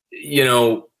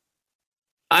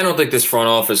 I don't think this front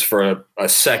office for a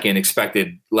second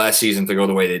expected last season to go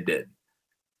the way they did.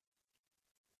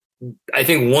 I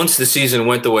think once the season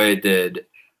went the way it did,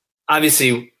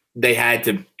 obviously they had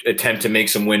to attempt to make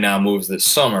some win now moves this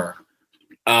summer.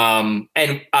 And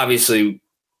obviously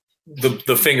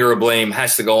the finger of blame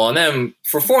has to go on them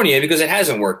for Fournier because it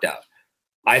hasn't worked out.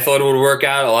 I thought it would work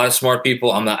out. A lot of smart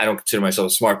people, I don't consider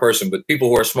myself a smart person, but people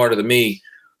who are smarter than me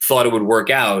thought it would work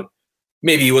out.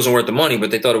 Maybe he wasn't worth the money,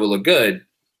 but they thought it would look good.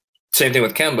 Same thing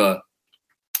with Kemba.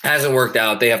 Hasn't worked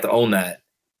out. They have to own that.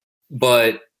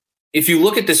 But if you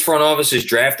look at this front office's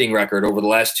drafting record over the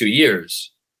last 2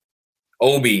 years,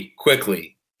 Obi,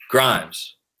 Quickly,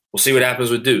 Grimes, we'll see what happens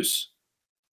with Deuce.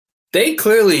 They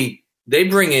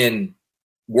bring in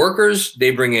workers.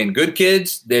 They bring in good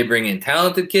kids. They bring in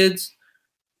talented kids.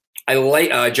 I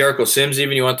like Jericho Sims.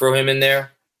 Even you want to throw him in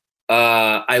there.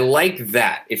 I like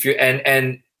that. If you're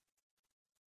and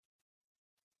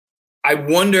I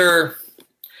wonder,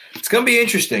 it's going to be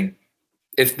interesting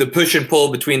if the push and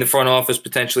pull between the front office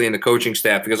potentially and the coaching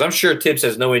staff, because I'm sure Tibbs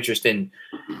has no interest in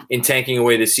tanking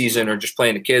away the season or just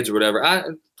playing the kids or whatever.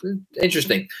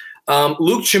 Interesting.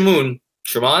 Luke Shamoon.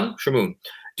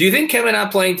 Do you think Kevin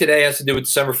not playing today has to do with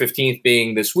December 15th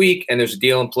being this week and there's a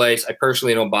deal in place? I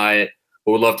personally don't buy it,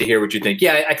 but would love to hear what you think.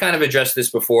 Yeah, I kind of addressed this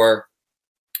before.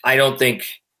 I think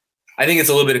it's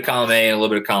a little bit of column A and a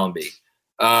little bit of column B.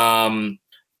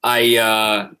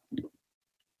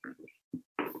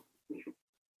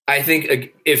 I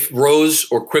think if Rose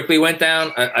or Quickly went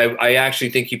down, I actually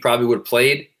think he probably would have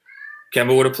played.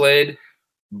 Kemba would have played,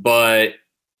 but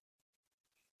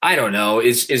I don't know.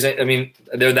 Is it? I mean,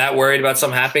 they're that worried about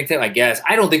something happening to him, I guess.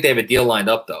 I don't think they have a deal lined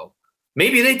up, though.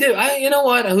 Maybe they do. You know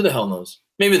what? Who the hell knows?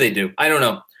 Maybe they do. I don't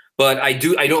know. But I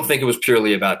don't think it was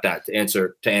purely about that to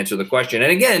answer the question.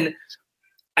 And again,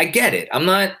 I get it.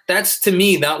 That's to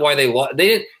me not why they lost. They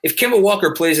didn't. If Kemba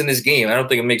Walker plays in this game, I don't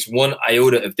think it makes one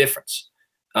iota of difference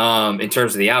in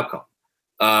terms of the outcome.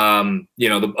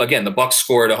 The Bucks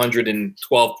scored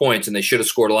 112 points, and they should have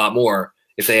scored a lot more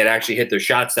if they had actually hit their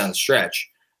shots down the stretch.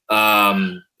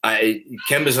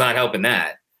 Kemba's not helping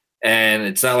that, and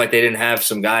it's not like they didn't have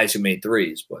some guys who made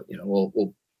threes. But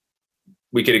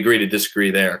we could agree to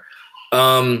disagree there.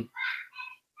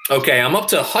 Okay, I'm up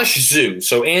to Hush Zoo.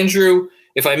 So Andrew,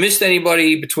 if I missed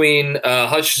anybody between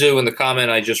Hush Zoo and the comment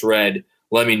I just read,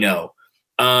 let me know.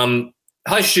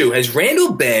 Hush Zoo, has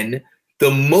Randall been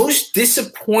the most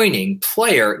disappointing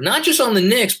player, not just on the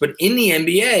Knicks, but in the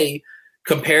NBA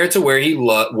compared to where he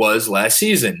was last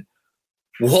season?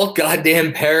 Walt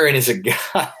goddamn Perrin is a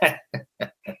guy.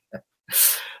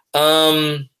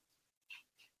 Oh,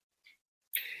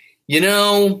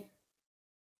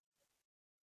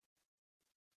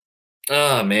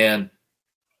 man.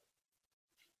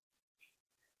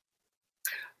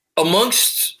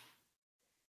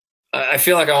 I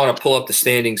feel like I want to pull up the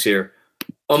standings here.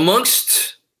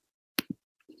 Amongst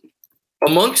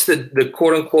the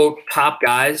quote-unquote top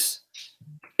guys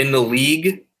in the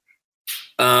league,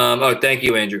 thank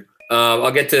you, Andrew.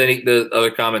 I'll get to the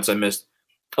other comments I missed.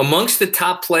 Amongst the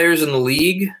top players in the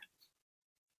league,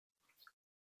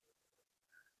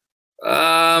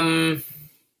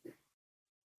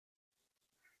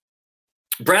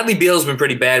 Bradley Beal's been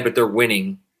pretty bad, but they're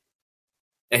winning.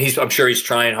 And I'm sure he's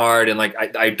trying hard. And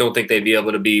I don't think they'd be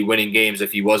able to be winning games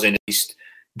if he wasn't at least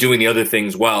doing the other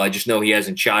things well. I just know he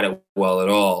hasn't shot it well at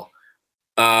all.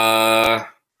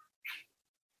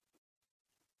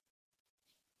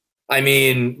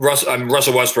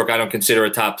 Russell Westbrook, I don't consider a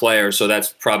top player, so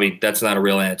that's not a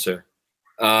real answer.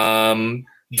 Dame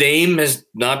has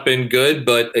not been good,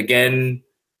 but again,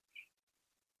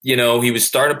 he was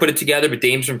starting to put it together, but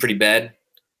Dame's been pretty bad.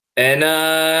 And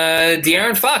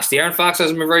De'Aaron Fox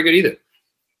hasn't been very good either.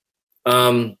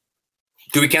 Do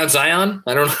we count Zion?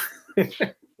 I don't know.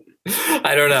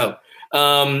 I don't know.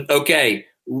 Okay.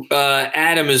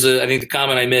 Adam is I think the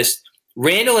comment I missed.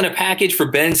 Randall in a package for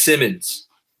Ben Simmons.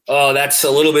 Oh, that's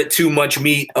a little bit too much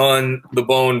meat on the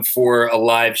bone for a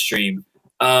live stream.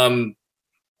 I'll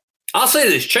say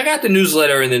this. Check out the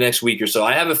newsletter in the next week or so.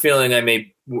 I have a feeling I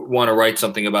may want to write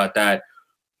something about that.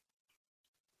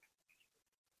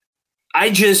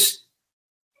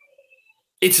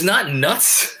 It's not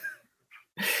nuts.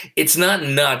 It's not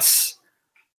nuts.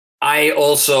 I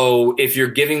also, if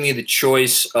you're giving me the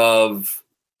choice of,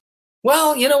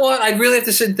 well, you know what? I'd really have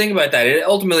to sit and think about that. It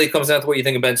ultimately comes down to what you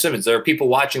think of Ben Simmons. There are people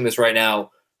watching this right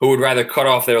now who would rather cut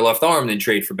off their left arm than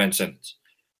trade for Ben Simmons.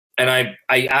 And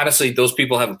I honestly, those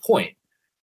people have a point.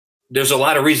 There's a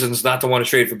lot of reasons not to want to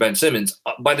trade for Ben Simmons.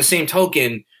 By the same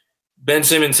token, Ben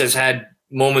Simmons has had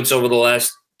moments over the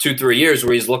last 2-3 years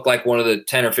where he's looked like one of the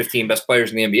 10 or 15 best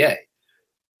players in the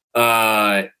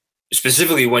NBA.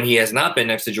 Specifically when he has not been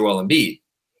next to Joel Embiid.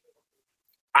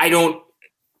 I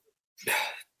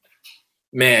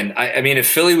mean, if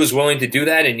Philly was willing to do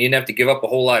that and you didn't have to give up a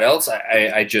whole lot else,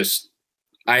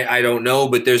 I don't know.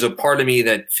 But there's a part of me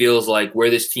that feels like where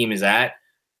this team is at,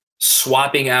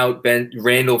 swapping out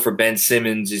Randall for Ben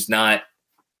Simmons is not.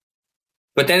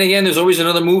 But then again, there's always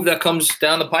another move that comes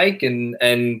down the pike, and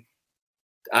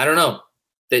I don't know.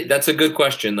 That's a good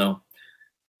question, though.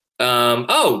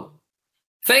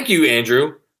 Thank you,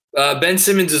 Andrew. Ben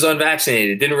Simmons is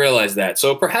unvaccinated. Didn't realize that.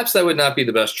 So perhaps that would not be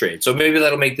the best trade. So maybe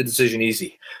that'll make the decision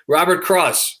easy. Robert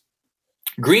Cross.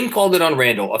 Green called it on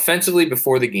Randall offensively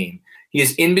before the game. He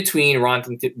is in between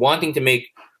wanting to make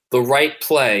the right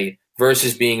play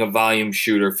versus being a volume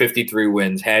shooter. 53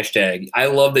 wins. Hashtag. I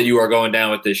love that you are going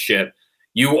down with this shit.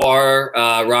 You are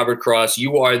Robert Cross.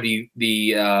 You are the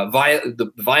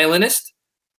violinist.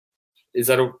 Is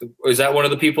that one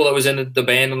of the people that was in the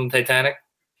band on the Titanic?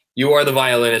 You are the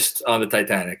violinist on the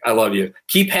Titanic. I love you.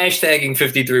 Keep hashtagging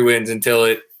 53 wins until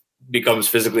it becomes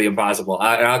physically impossible.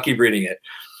 I'll keep reading it.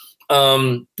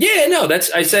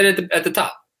 I said it at the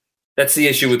top. That's the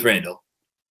issue with Randall.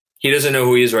 He doesn't know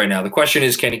who he is right now. The question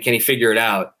is, can he figure it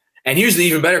out? And here's the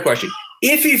even better question.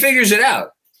 If he figures it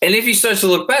out, and if he starts to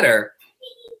look better,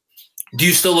 do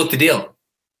you still look to deal him?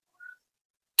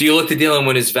 Do you look to deal him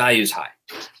when his value is high?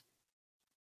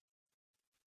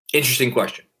 Interesting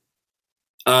question.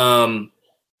 And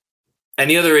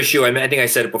the other issue, I think I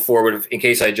said it before, but in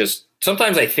case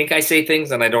sometimes I think I say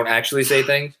things and I don't actually say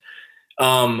things.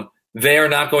 They are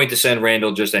not going to send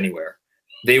Randall just anywhere.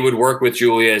 They would work with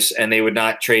Julius and they would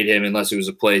not trade him unless it was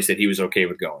a place that he was okay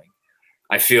with going.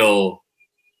 I feel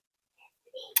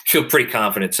pretty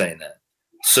confident saying that.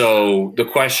 So the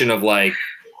question of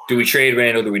do we trade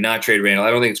Randall? Do we not trade Randall? I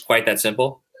don't think it's quite that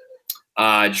simple.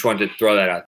 I just wanted to throw that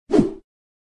out.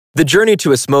 The journey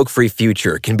to a smoke-free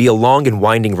future can be a long and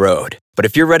winding road, but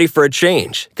if you're ready for a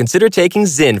change, consider taking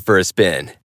Zyn for a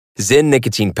spin. Zyn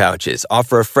nicotine pouches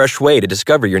offer a fresh way to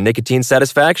discover your nicotine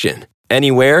satisfaction.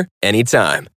 Anywhere,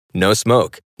 anytime. No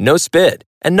smoke, no spit,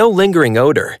 and no lingering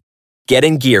odor. Get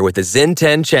in gear with the Zyn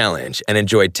 10 Challenge and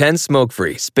enjoy 10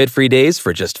 smoke-free, spit-free days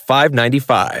for just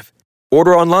 $5.95.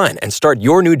 Order online and start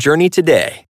your new journey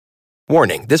today.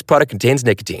 Warning, this product contains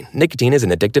nicotine. Nicotine is an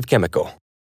addictive chemical.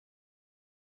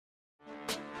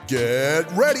 Get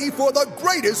ready for the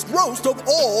greatest roast of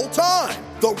all time,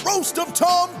 the Roast of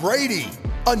Tom Brady,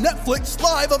 a Netflix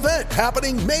live event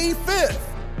happening May 5th.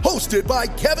 Hosted by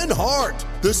Kevin Hart,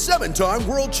 the 7-time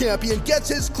world champion gets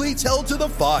his cleats held to the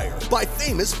fire by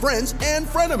famous friends and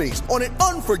frenemies on an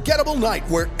unforgettable night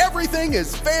where everything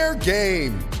is fair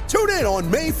game. Tune in on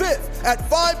May 5th at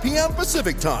 5 p.m.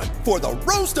 Pacific time for the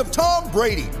Roast of Tom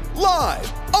Brady,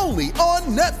 live only on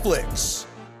Netflix.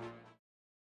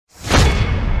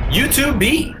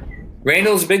 U2B.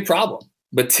 Randall's a big problem,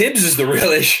 but Tibbs is the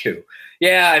real issue.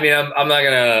 Yeah, I mean, I'm not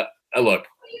going to look.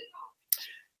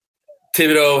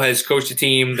 Thibodeau has coached a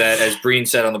team that, as Breen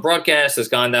said on the broadcast, has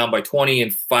gone down by 20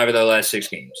 in 5 of their last 6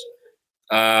 games.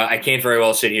 I can't very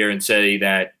well sit here and say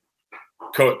that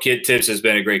Kid Tibbs has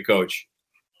been a great coach.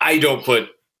 I don't put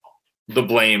the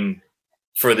blame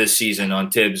for this season on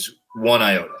Tibbs one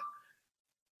iota.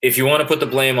 If you want to put the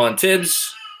blame on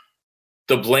Tibbs,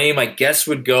 the blame, I guess,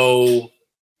 would go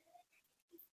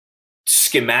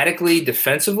schematically,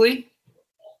 defensively,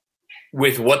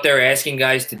 with what they're asking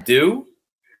guys to do.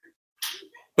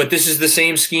 But this is the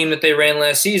same scheme that they ran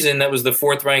last season that was the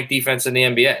 4th-ranked defense in the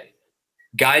NBA.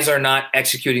 Guys are not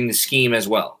executing the scheme as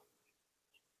well.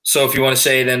 So if you want to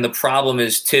say then the problem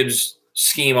is Tibbs'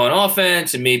 scheme on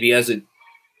offense and maybe hasn't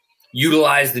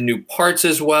utilized the new parts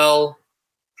as well.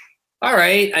 All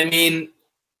right. I mean,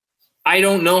 I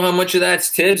don't know how much of that's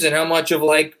Tibbs and how much of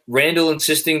Randall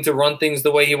insisting to run things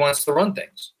the way he wants to run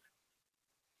things.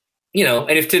 And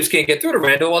if Tibbs can't get through to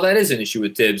Randall, well, that is an issue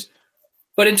with Tibbs.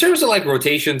 But in terms of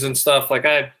rotations and stuff, I'm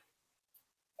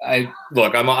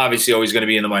obviously always going to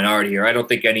be in the minority here. I don't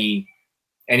think any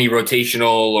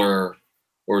rotational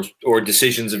or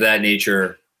decisions of that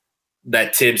nature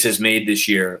that Tibbs has made this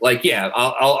year.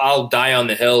 I'll die on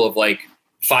the hill of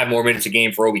 5 more minutes a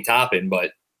game for Obi Toppin,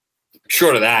 but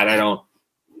short of that, I don't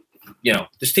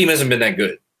this team hasn't been that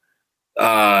good.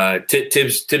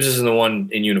 Tibbs isn't the one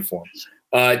in uniform.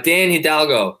 Dan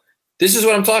Hidalgo, this is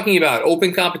what I'm talking about.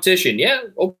 Open competition. Yeah,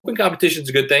 open competition is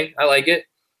a good thing. I like it.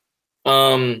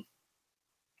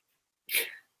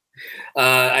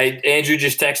 Andrew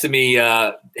just texted me,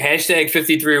 hashtag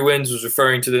 53 wins was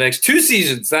referring to the next 2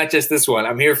 seasons, not just this one.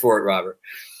 I'm here for it, Robert.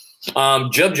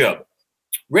 Jub.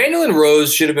 Randall and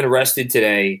Rose should have been arrested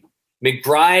today.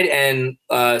 McBride and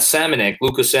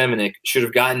Luka Samanek should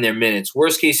have gotten their minutes.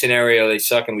 Worst case scenario, they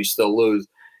suck and we still lose.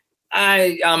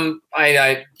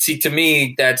 I see. To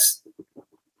me, that's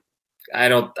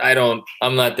I'm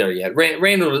not there yet.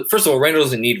 Randall, first of all, Randall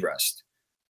doesn't need rest,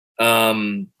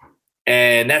 and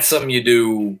that's something you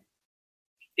do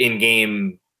in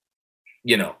game,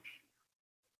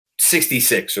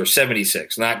 66 or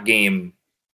 76, not game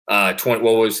 20.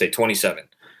 What would we say, 27?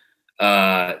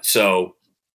 So.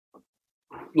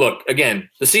 Look, again,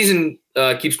 the season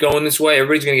keeps going this way.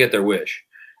 Everybody's going to get their wish.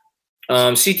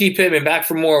 CT Pittman, back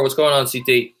for more. What's going on,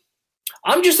 CT?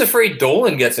 I'm just afraid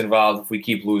Dolan gets involved if we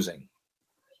keep losing.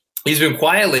 He's been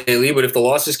quiet lately, but if the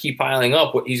losses keep piling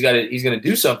up, he's going to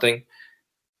do something.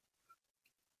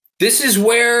 This is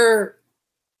where,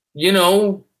 when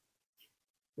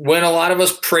a lot of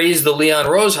us praised the Leon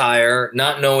Rose hire,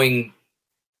 not knowing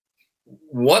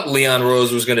what Leon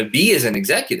Rose was going to be as an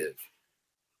executive.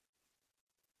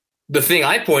 The thing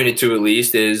I pointed to, at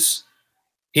least, is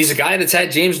he's a guy that's had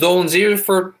James Dolan's ear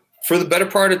for the better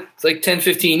part of like 10,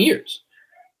 15 years.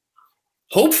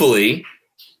 Hopefully,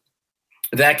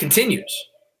 that continues.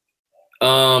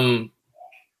 I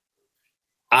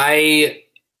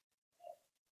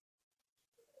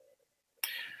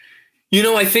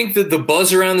think that the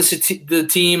buzz around the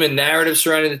team and narrative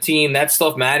surrounding the team, that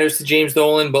stuff matters to James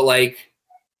Dolan. But,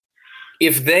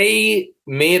 if they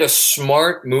made a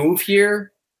smart move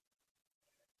here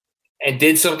and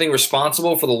did something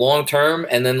responsible for the long term,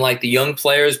 and then the young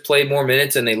players played more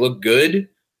minutes and they look good,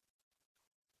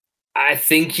 I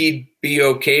think he'd be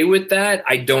okay with that.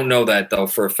 I don't know that, though,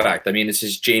 for a fact. I mean, this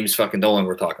is James fucking Dolan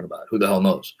we're talking about. Who the hell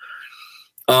knows?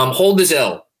 Hold this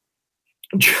L.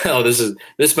 Oh,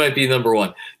 this might be number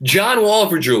one. John Wall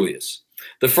for Julius.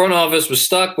 The front office was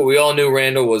stuck, but we all knew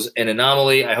Randall was an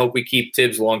anomaly. I hope we keep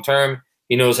Tibbs long term.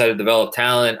 He knows how to develop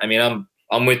talent. I mean,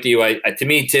 I'm with you. To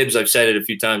me, Tibbs, I've said it a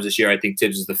few times this year, I think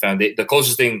Tibbs is the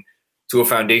closest thing to a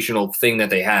foundational thing that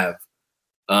they have,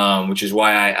 which is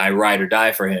why I ride or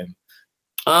die for him.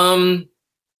 I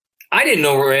didn't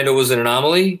know Randall was an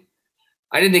anomaly.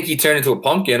 I didn't think he turned into a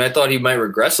pumpkin. I thought he might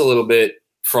regress a little bit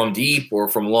from deep or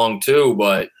from long too,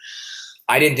 but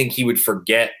I didn't think he would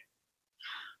forget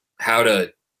how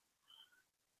to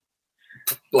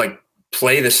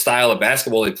play the style of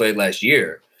basketball he played last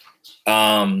year.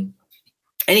 And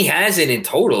he hasn't in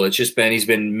total. It's just he's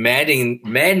been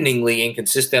maddeningly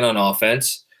inconsistent on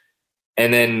offense,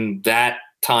 and then that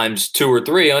times 2 or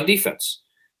 3 on defense.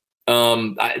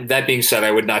 That being said,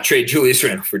 I would not trade Julius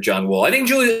Randle for John Wall. I think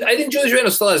Julius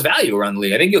Randle still has value around the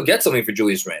league. I think you'll get something for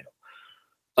Julius Randle.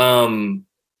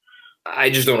 I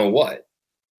just don't know what.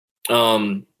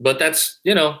 But that's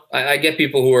I get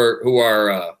people who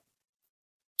are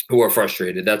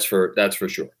frustrated. That's for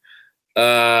sure.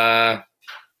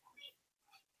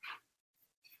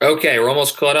 Okay, we're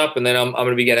almost caught up, and then I'm going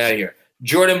to be getting out of here.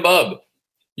 Jordan Bubb,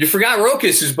 you forgot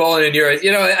Rokas is balling in Europe.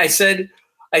 I said,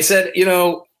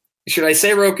 should I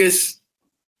say Rokas?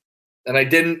 And I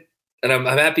didn't, and I'm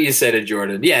happy you said it,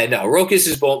 Jordan. Yeah, no, Rokas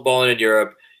is balling in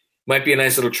Europe. Might be a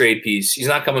nice little trade piece. He's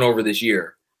not coming over this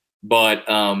year, but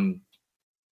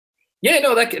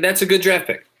that's a good draft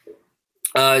pick.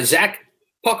 Zach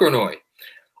Puckernoy,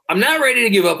 I'm not ready to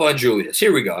give up on Julius.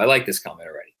 Here we go. I like this comment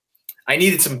already. I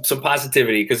needed some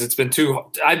positivity because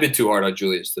I've been too hard on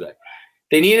Julius today.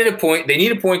 They need a point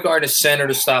guard and a center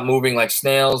to stop moving like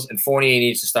snails, and Fournier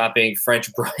needs to stop being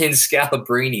French Brian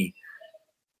Scalabrine.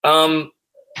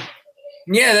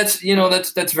 Yeah,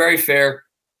 that's very fair.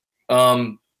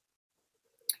 But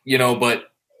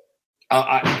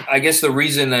I guess the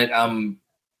reason that I'm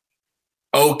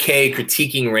okay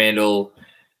critiquing Randall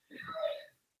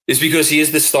is because he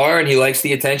is the star and he likes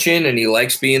the attention and he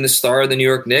likes being the star of the New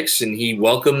York Knicks, and he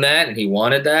welcomed that and he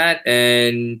wanted that,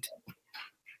 and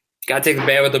got to take the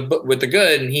bad with the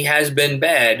good, and he has been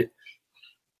bad.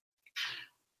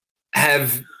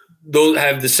 Have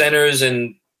the centers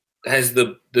and was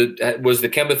the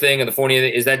Kemba thing and the Fournier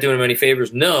thing, is that doing him any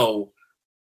favors? No.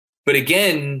 But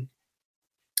again,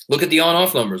 look at the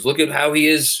on-off numbers. Look at how he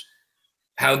is,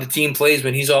 how the team plays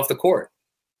when he's off the court.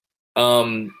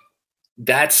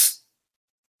 That's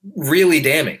really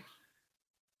damning.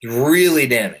 Really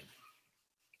damning.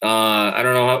 I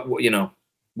don't know how,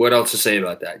 What else to say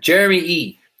about that? Jeremy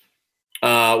E.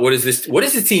 What does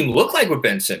the team look like with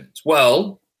Ben Simmons?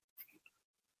 Well,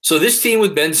 so this team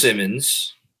with Ben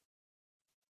Simmons,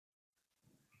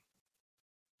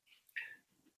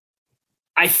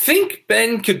 I think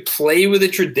Ben could play with a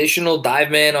traditional dive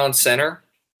man on center,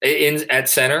 at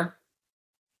center.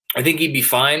 I think he'd be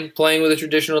fine playing with a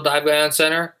traditional dive guy on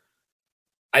center.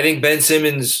 I think Ben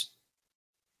Simmons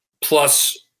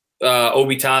plus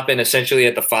Obi Toppin essentially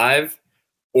at the 5,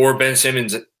 or Ben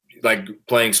Simmons like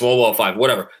playing small ball 5,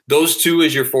 whatever. Those two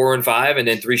is your 4 and 5, and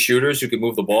then 3 shooters who can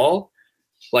move the ball.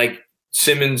 Like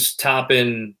Simmons,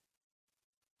 Toppin,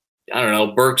 I don't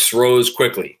know, Burks, Rose,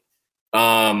 quickly.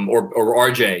 Or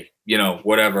RJ,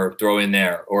 whatever, throw in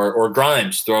there, or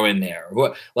Grimes, throw in there.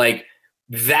 Like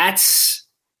that's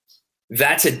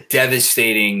a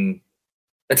devastating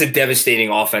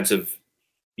offensive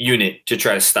unit to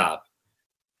try to stop.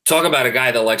 Talk about a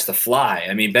guy that likes to fly.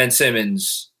 I mean, Ben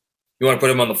Simmons, you want to put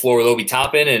him on the floor with Obi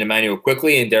Toppin and Emmanuel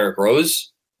Quickley and Derrick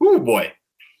Rose? Ooh, boy.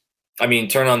 I mean,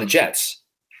 turn on the Jets.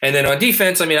 And then on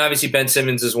defense, I mean, obviously Ben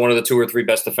Simmons is one of the 2 or 3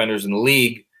 best defenders in the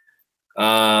league.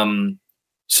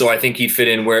 So I think he'd fit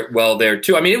in well there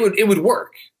too. I mean, it would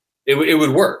work. It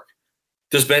would work.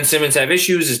 Does Ben Simmons have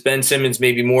issues? Is Ben Simmons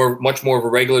maybe much more of a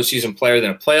regular season player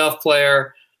than a playoff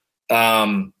player?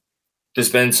 Does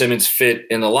Ben Simmons fit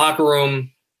in the locker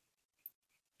room?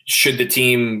 Should the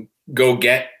team go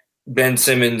get Ben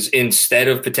Simmons instead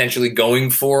of potentially going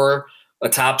for a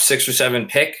top 6 or 7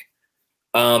 pick?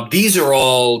 These are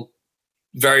all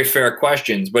very fair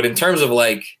questions. But in terms of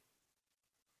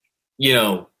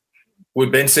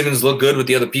would Ben Simmons look good with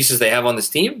the other pieces they have on this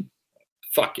team?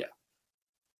 Fuck yeah.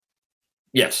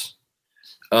 Yes.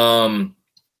 I don't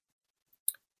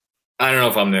know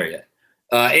if I'm there yet.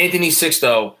 Anthony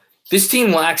Sixto, this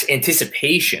team lacks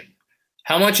anticipation.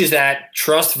 How much is that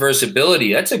trust versus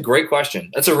ability? That's a great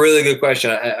question. That's a really good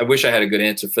question. I wish I had a good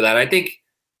answer for that. I think,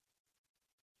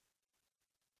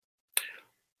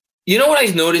 what I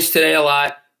noticed today a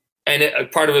lot,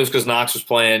 and part of it was because Knox was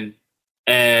playing,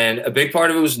 and a big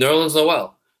part of it was Nerlens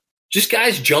Noel. Just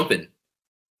guys jumping.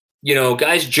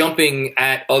 Guys jumping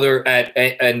at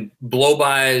and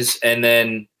blow-bys, and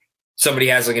then somebody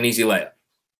has an easy layup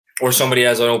or somebody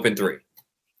has an open 3.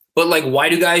 But why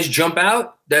do guys jump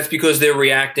out? That's because they're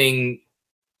reacting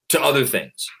to other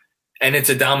things, and it's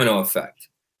a domino effect.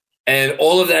 And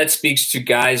all of that speaks to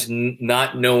guys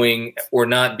not knowing or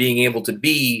not being able to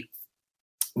be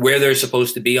where they're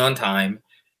supposed to be on time,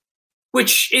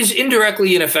 which is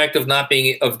indirectly an effect of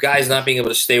guys not being able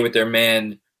to stay with their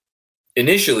man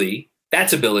initially.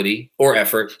 That's ability or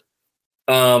effort,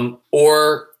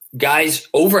 or guys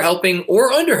overhelping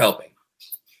or underhelping.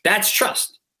 That's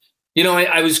trust.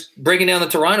 I was breaking down the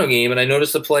Toronto game, and I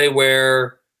noticed a play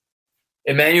where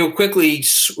Emmanuel Quickley,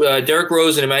 Derrick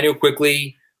Rose and Emmanuel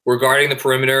Quickley were guarding the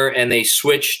perimeter, and they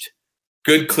switched.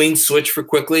 Good, clean switch for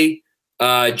Quickley.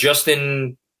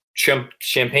 Justin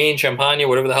Champagne,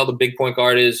 whatever the hell the big point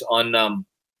guard is on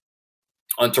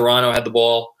Toronto, had the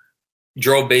ball,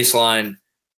 drove baseline.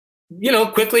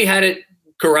 Quickly had it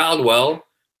corralled well.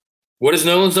 What does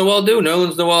Nerlens Noel do?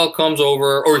 Nerlens Noel comes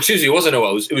over, or excuse me, it wasn't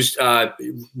Noel. It was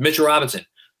Mitchell Robinson.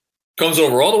 Comes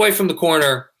over all the way from the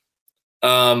corner,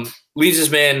 leaves his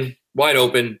man wide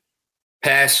open,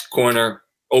 pass, corner,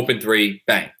 open 3,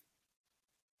 bang.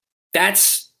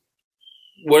 That's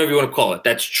whatever you want to call it.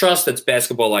 That's trust. That's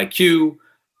basketball IQ.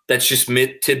 That's just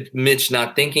Mitch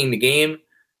not thinking the game.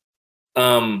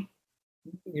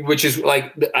 Which is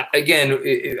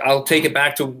again, I'll take it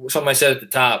back to something I said at the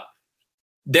top.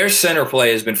 Their center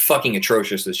play has been fucking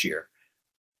atrocious this year.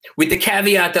 With the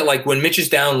caveat that when Mitch is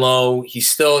down low,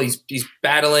 he's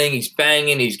battling, he's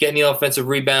banging, he's getting the offensive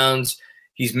rebounds,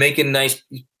 he's making nice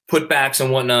putbacks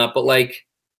and whatnot. But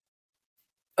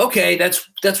okay,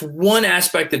 that's one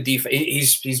aspect of defense.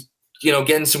 He's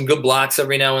getting some good blocks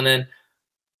every now and then.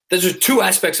 Those are 2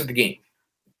 aspects of the game.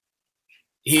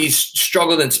 He's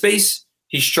struggled in space.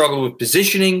 He struggled with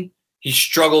positioning. He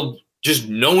struggled just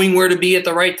knowing where to be at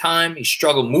the right time. He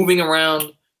struggled moving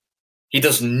around. He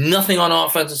does nothing on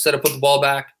offense instead of put the ball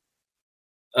back.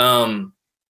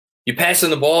 You pass him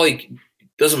the ball, he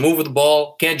doesn't move with the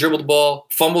ball, can't dribble the ball,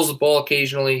 fumbles the ball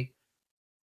occasionally.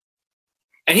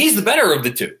 And he's the better of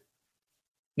the 2.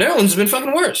 Nerlens has been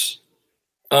fucking worse.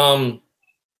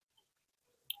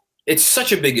 It's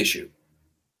such a big issue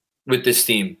with this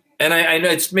team. And I know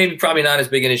it's probably not as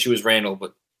big an issue as Randall,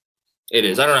 but it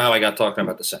is. I don't know how I got talking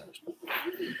about the centers.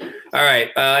 All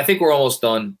right. I think we're almost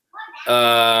done.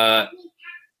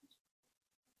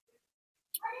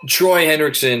 Troy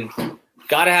Hendrickson,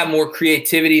 got to have more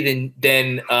creativity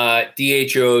than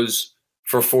DHOs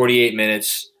for 48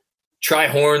 minutes. try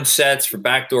horn sets for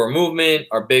backdoor movement.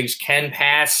 Our bigs can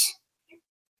pass.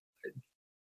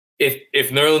 If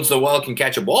Nerlens Noel can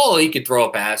catch a ball, he could throw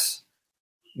a pass.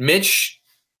 Mitch,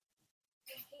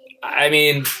 I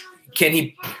mean, can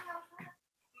he?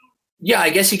 Yeah,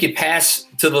 I guess he could pass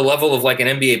to the level of like an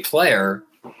NBA player.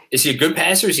 Is he a good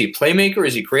passer? Is he a playmaker?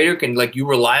 Is he a creator? Can like you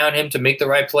rely on him to make the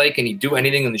right play? Can he do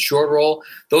anything in the short roll?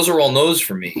 Those are all no's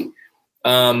for me.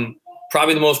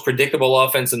 Probably the most predictable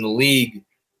offense in the league.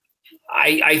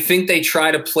 I think they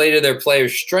try to play to their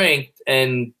players' strength.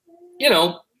 And, you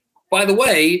know, by the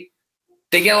way,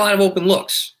 they get a lot of open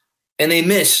looks. And they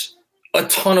miss a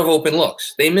ton of open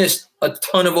looks. They missed a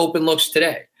ton of open looks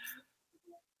today.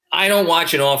 I don't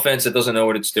watch an offense that doesn't know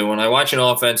what it's doing. I watch an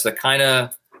offense that kind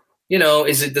of, you know,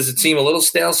 does it seem a little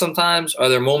stale sometimes? Are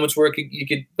there moments where you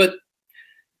could, but,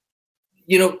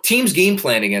 you know, teams game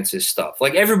plan against this stuff.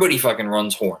 Like everybody fucking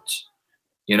runs horns.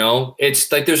 You know,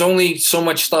 it's like there's only so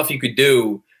much stuff you could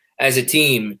do as a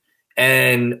team.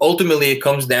 And ultimately it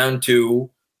comes down to,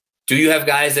 do you have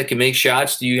guys that can make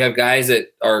shots? Do you have guys that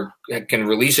can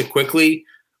release it quickly?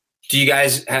 Do you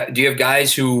have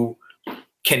guys who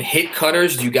can hit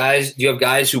cutters? Do you have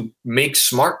guys who make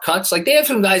smart cuts? Like they have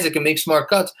some guys that can make smart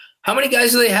cuts. How many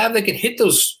guys do they have that can hit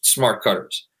those smart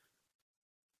cutters?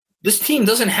 This team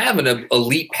doesn't have an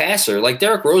elite passer. Like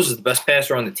Derrick Rose is the best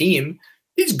passer on the team.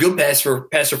 He's a good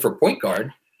passer for a point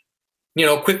guard. You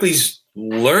know, Quickly's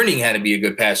learning how to be a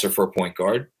good passer for a point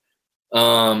guard,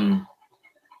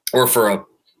 or for a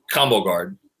combo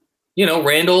guard. You know,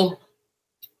 Randall.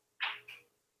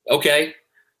 Okay.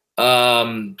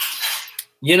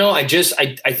 You know, I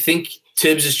think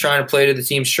Tibbs is trying to play to the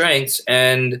team's strengths.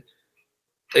 And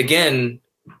again,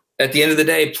 at the end of the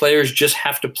day, players just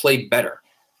have to play better.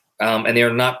 And they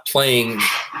are not playing,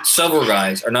 several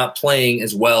guys are not playing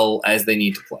as well as they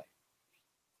need to play.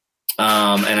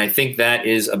 And I think that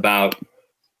is about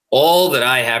all that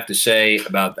I have to say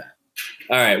about that.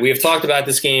 All right, we have talked about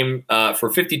this game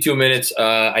for 52 minutes.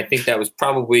 I think that was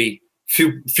probably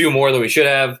few more than we should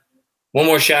have. One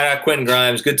more shout out, Quentin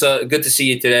Grimes. Good to see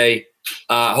you today.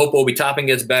 Hope Obi Toppin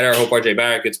gets better. Hope RJ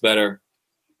Barrett gets better.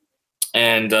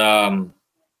 And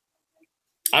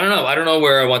I don't know. I don't know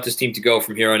where I want this team to go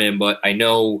from here on in, but I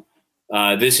know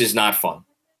this is not fun,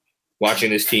 watching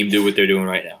this team do what they're doing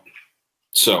right now.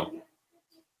 So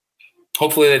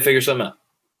hopefully they figure something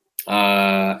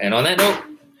out. And on that note,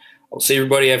 I'll see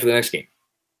everybody after the next game.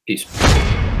 Peace.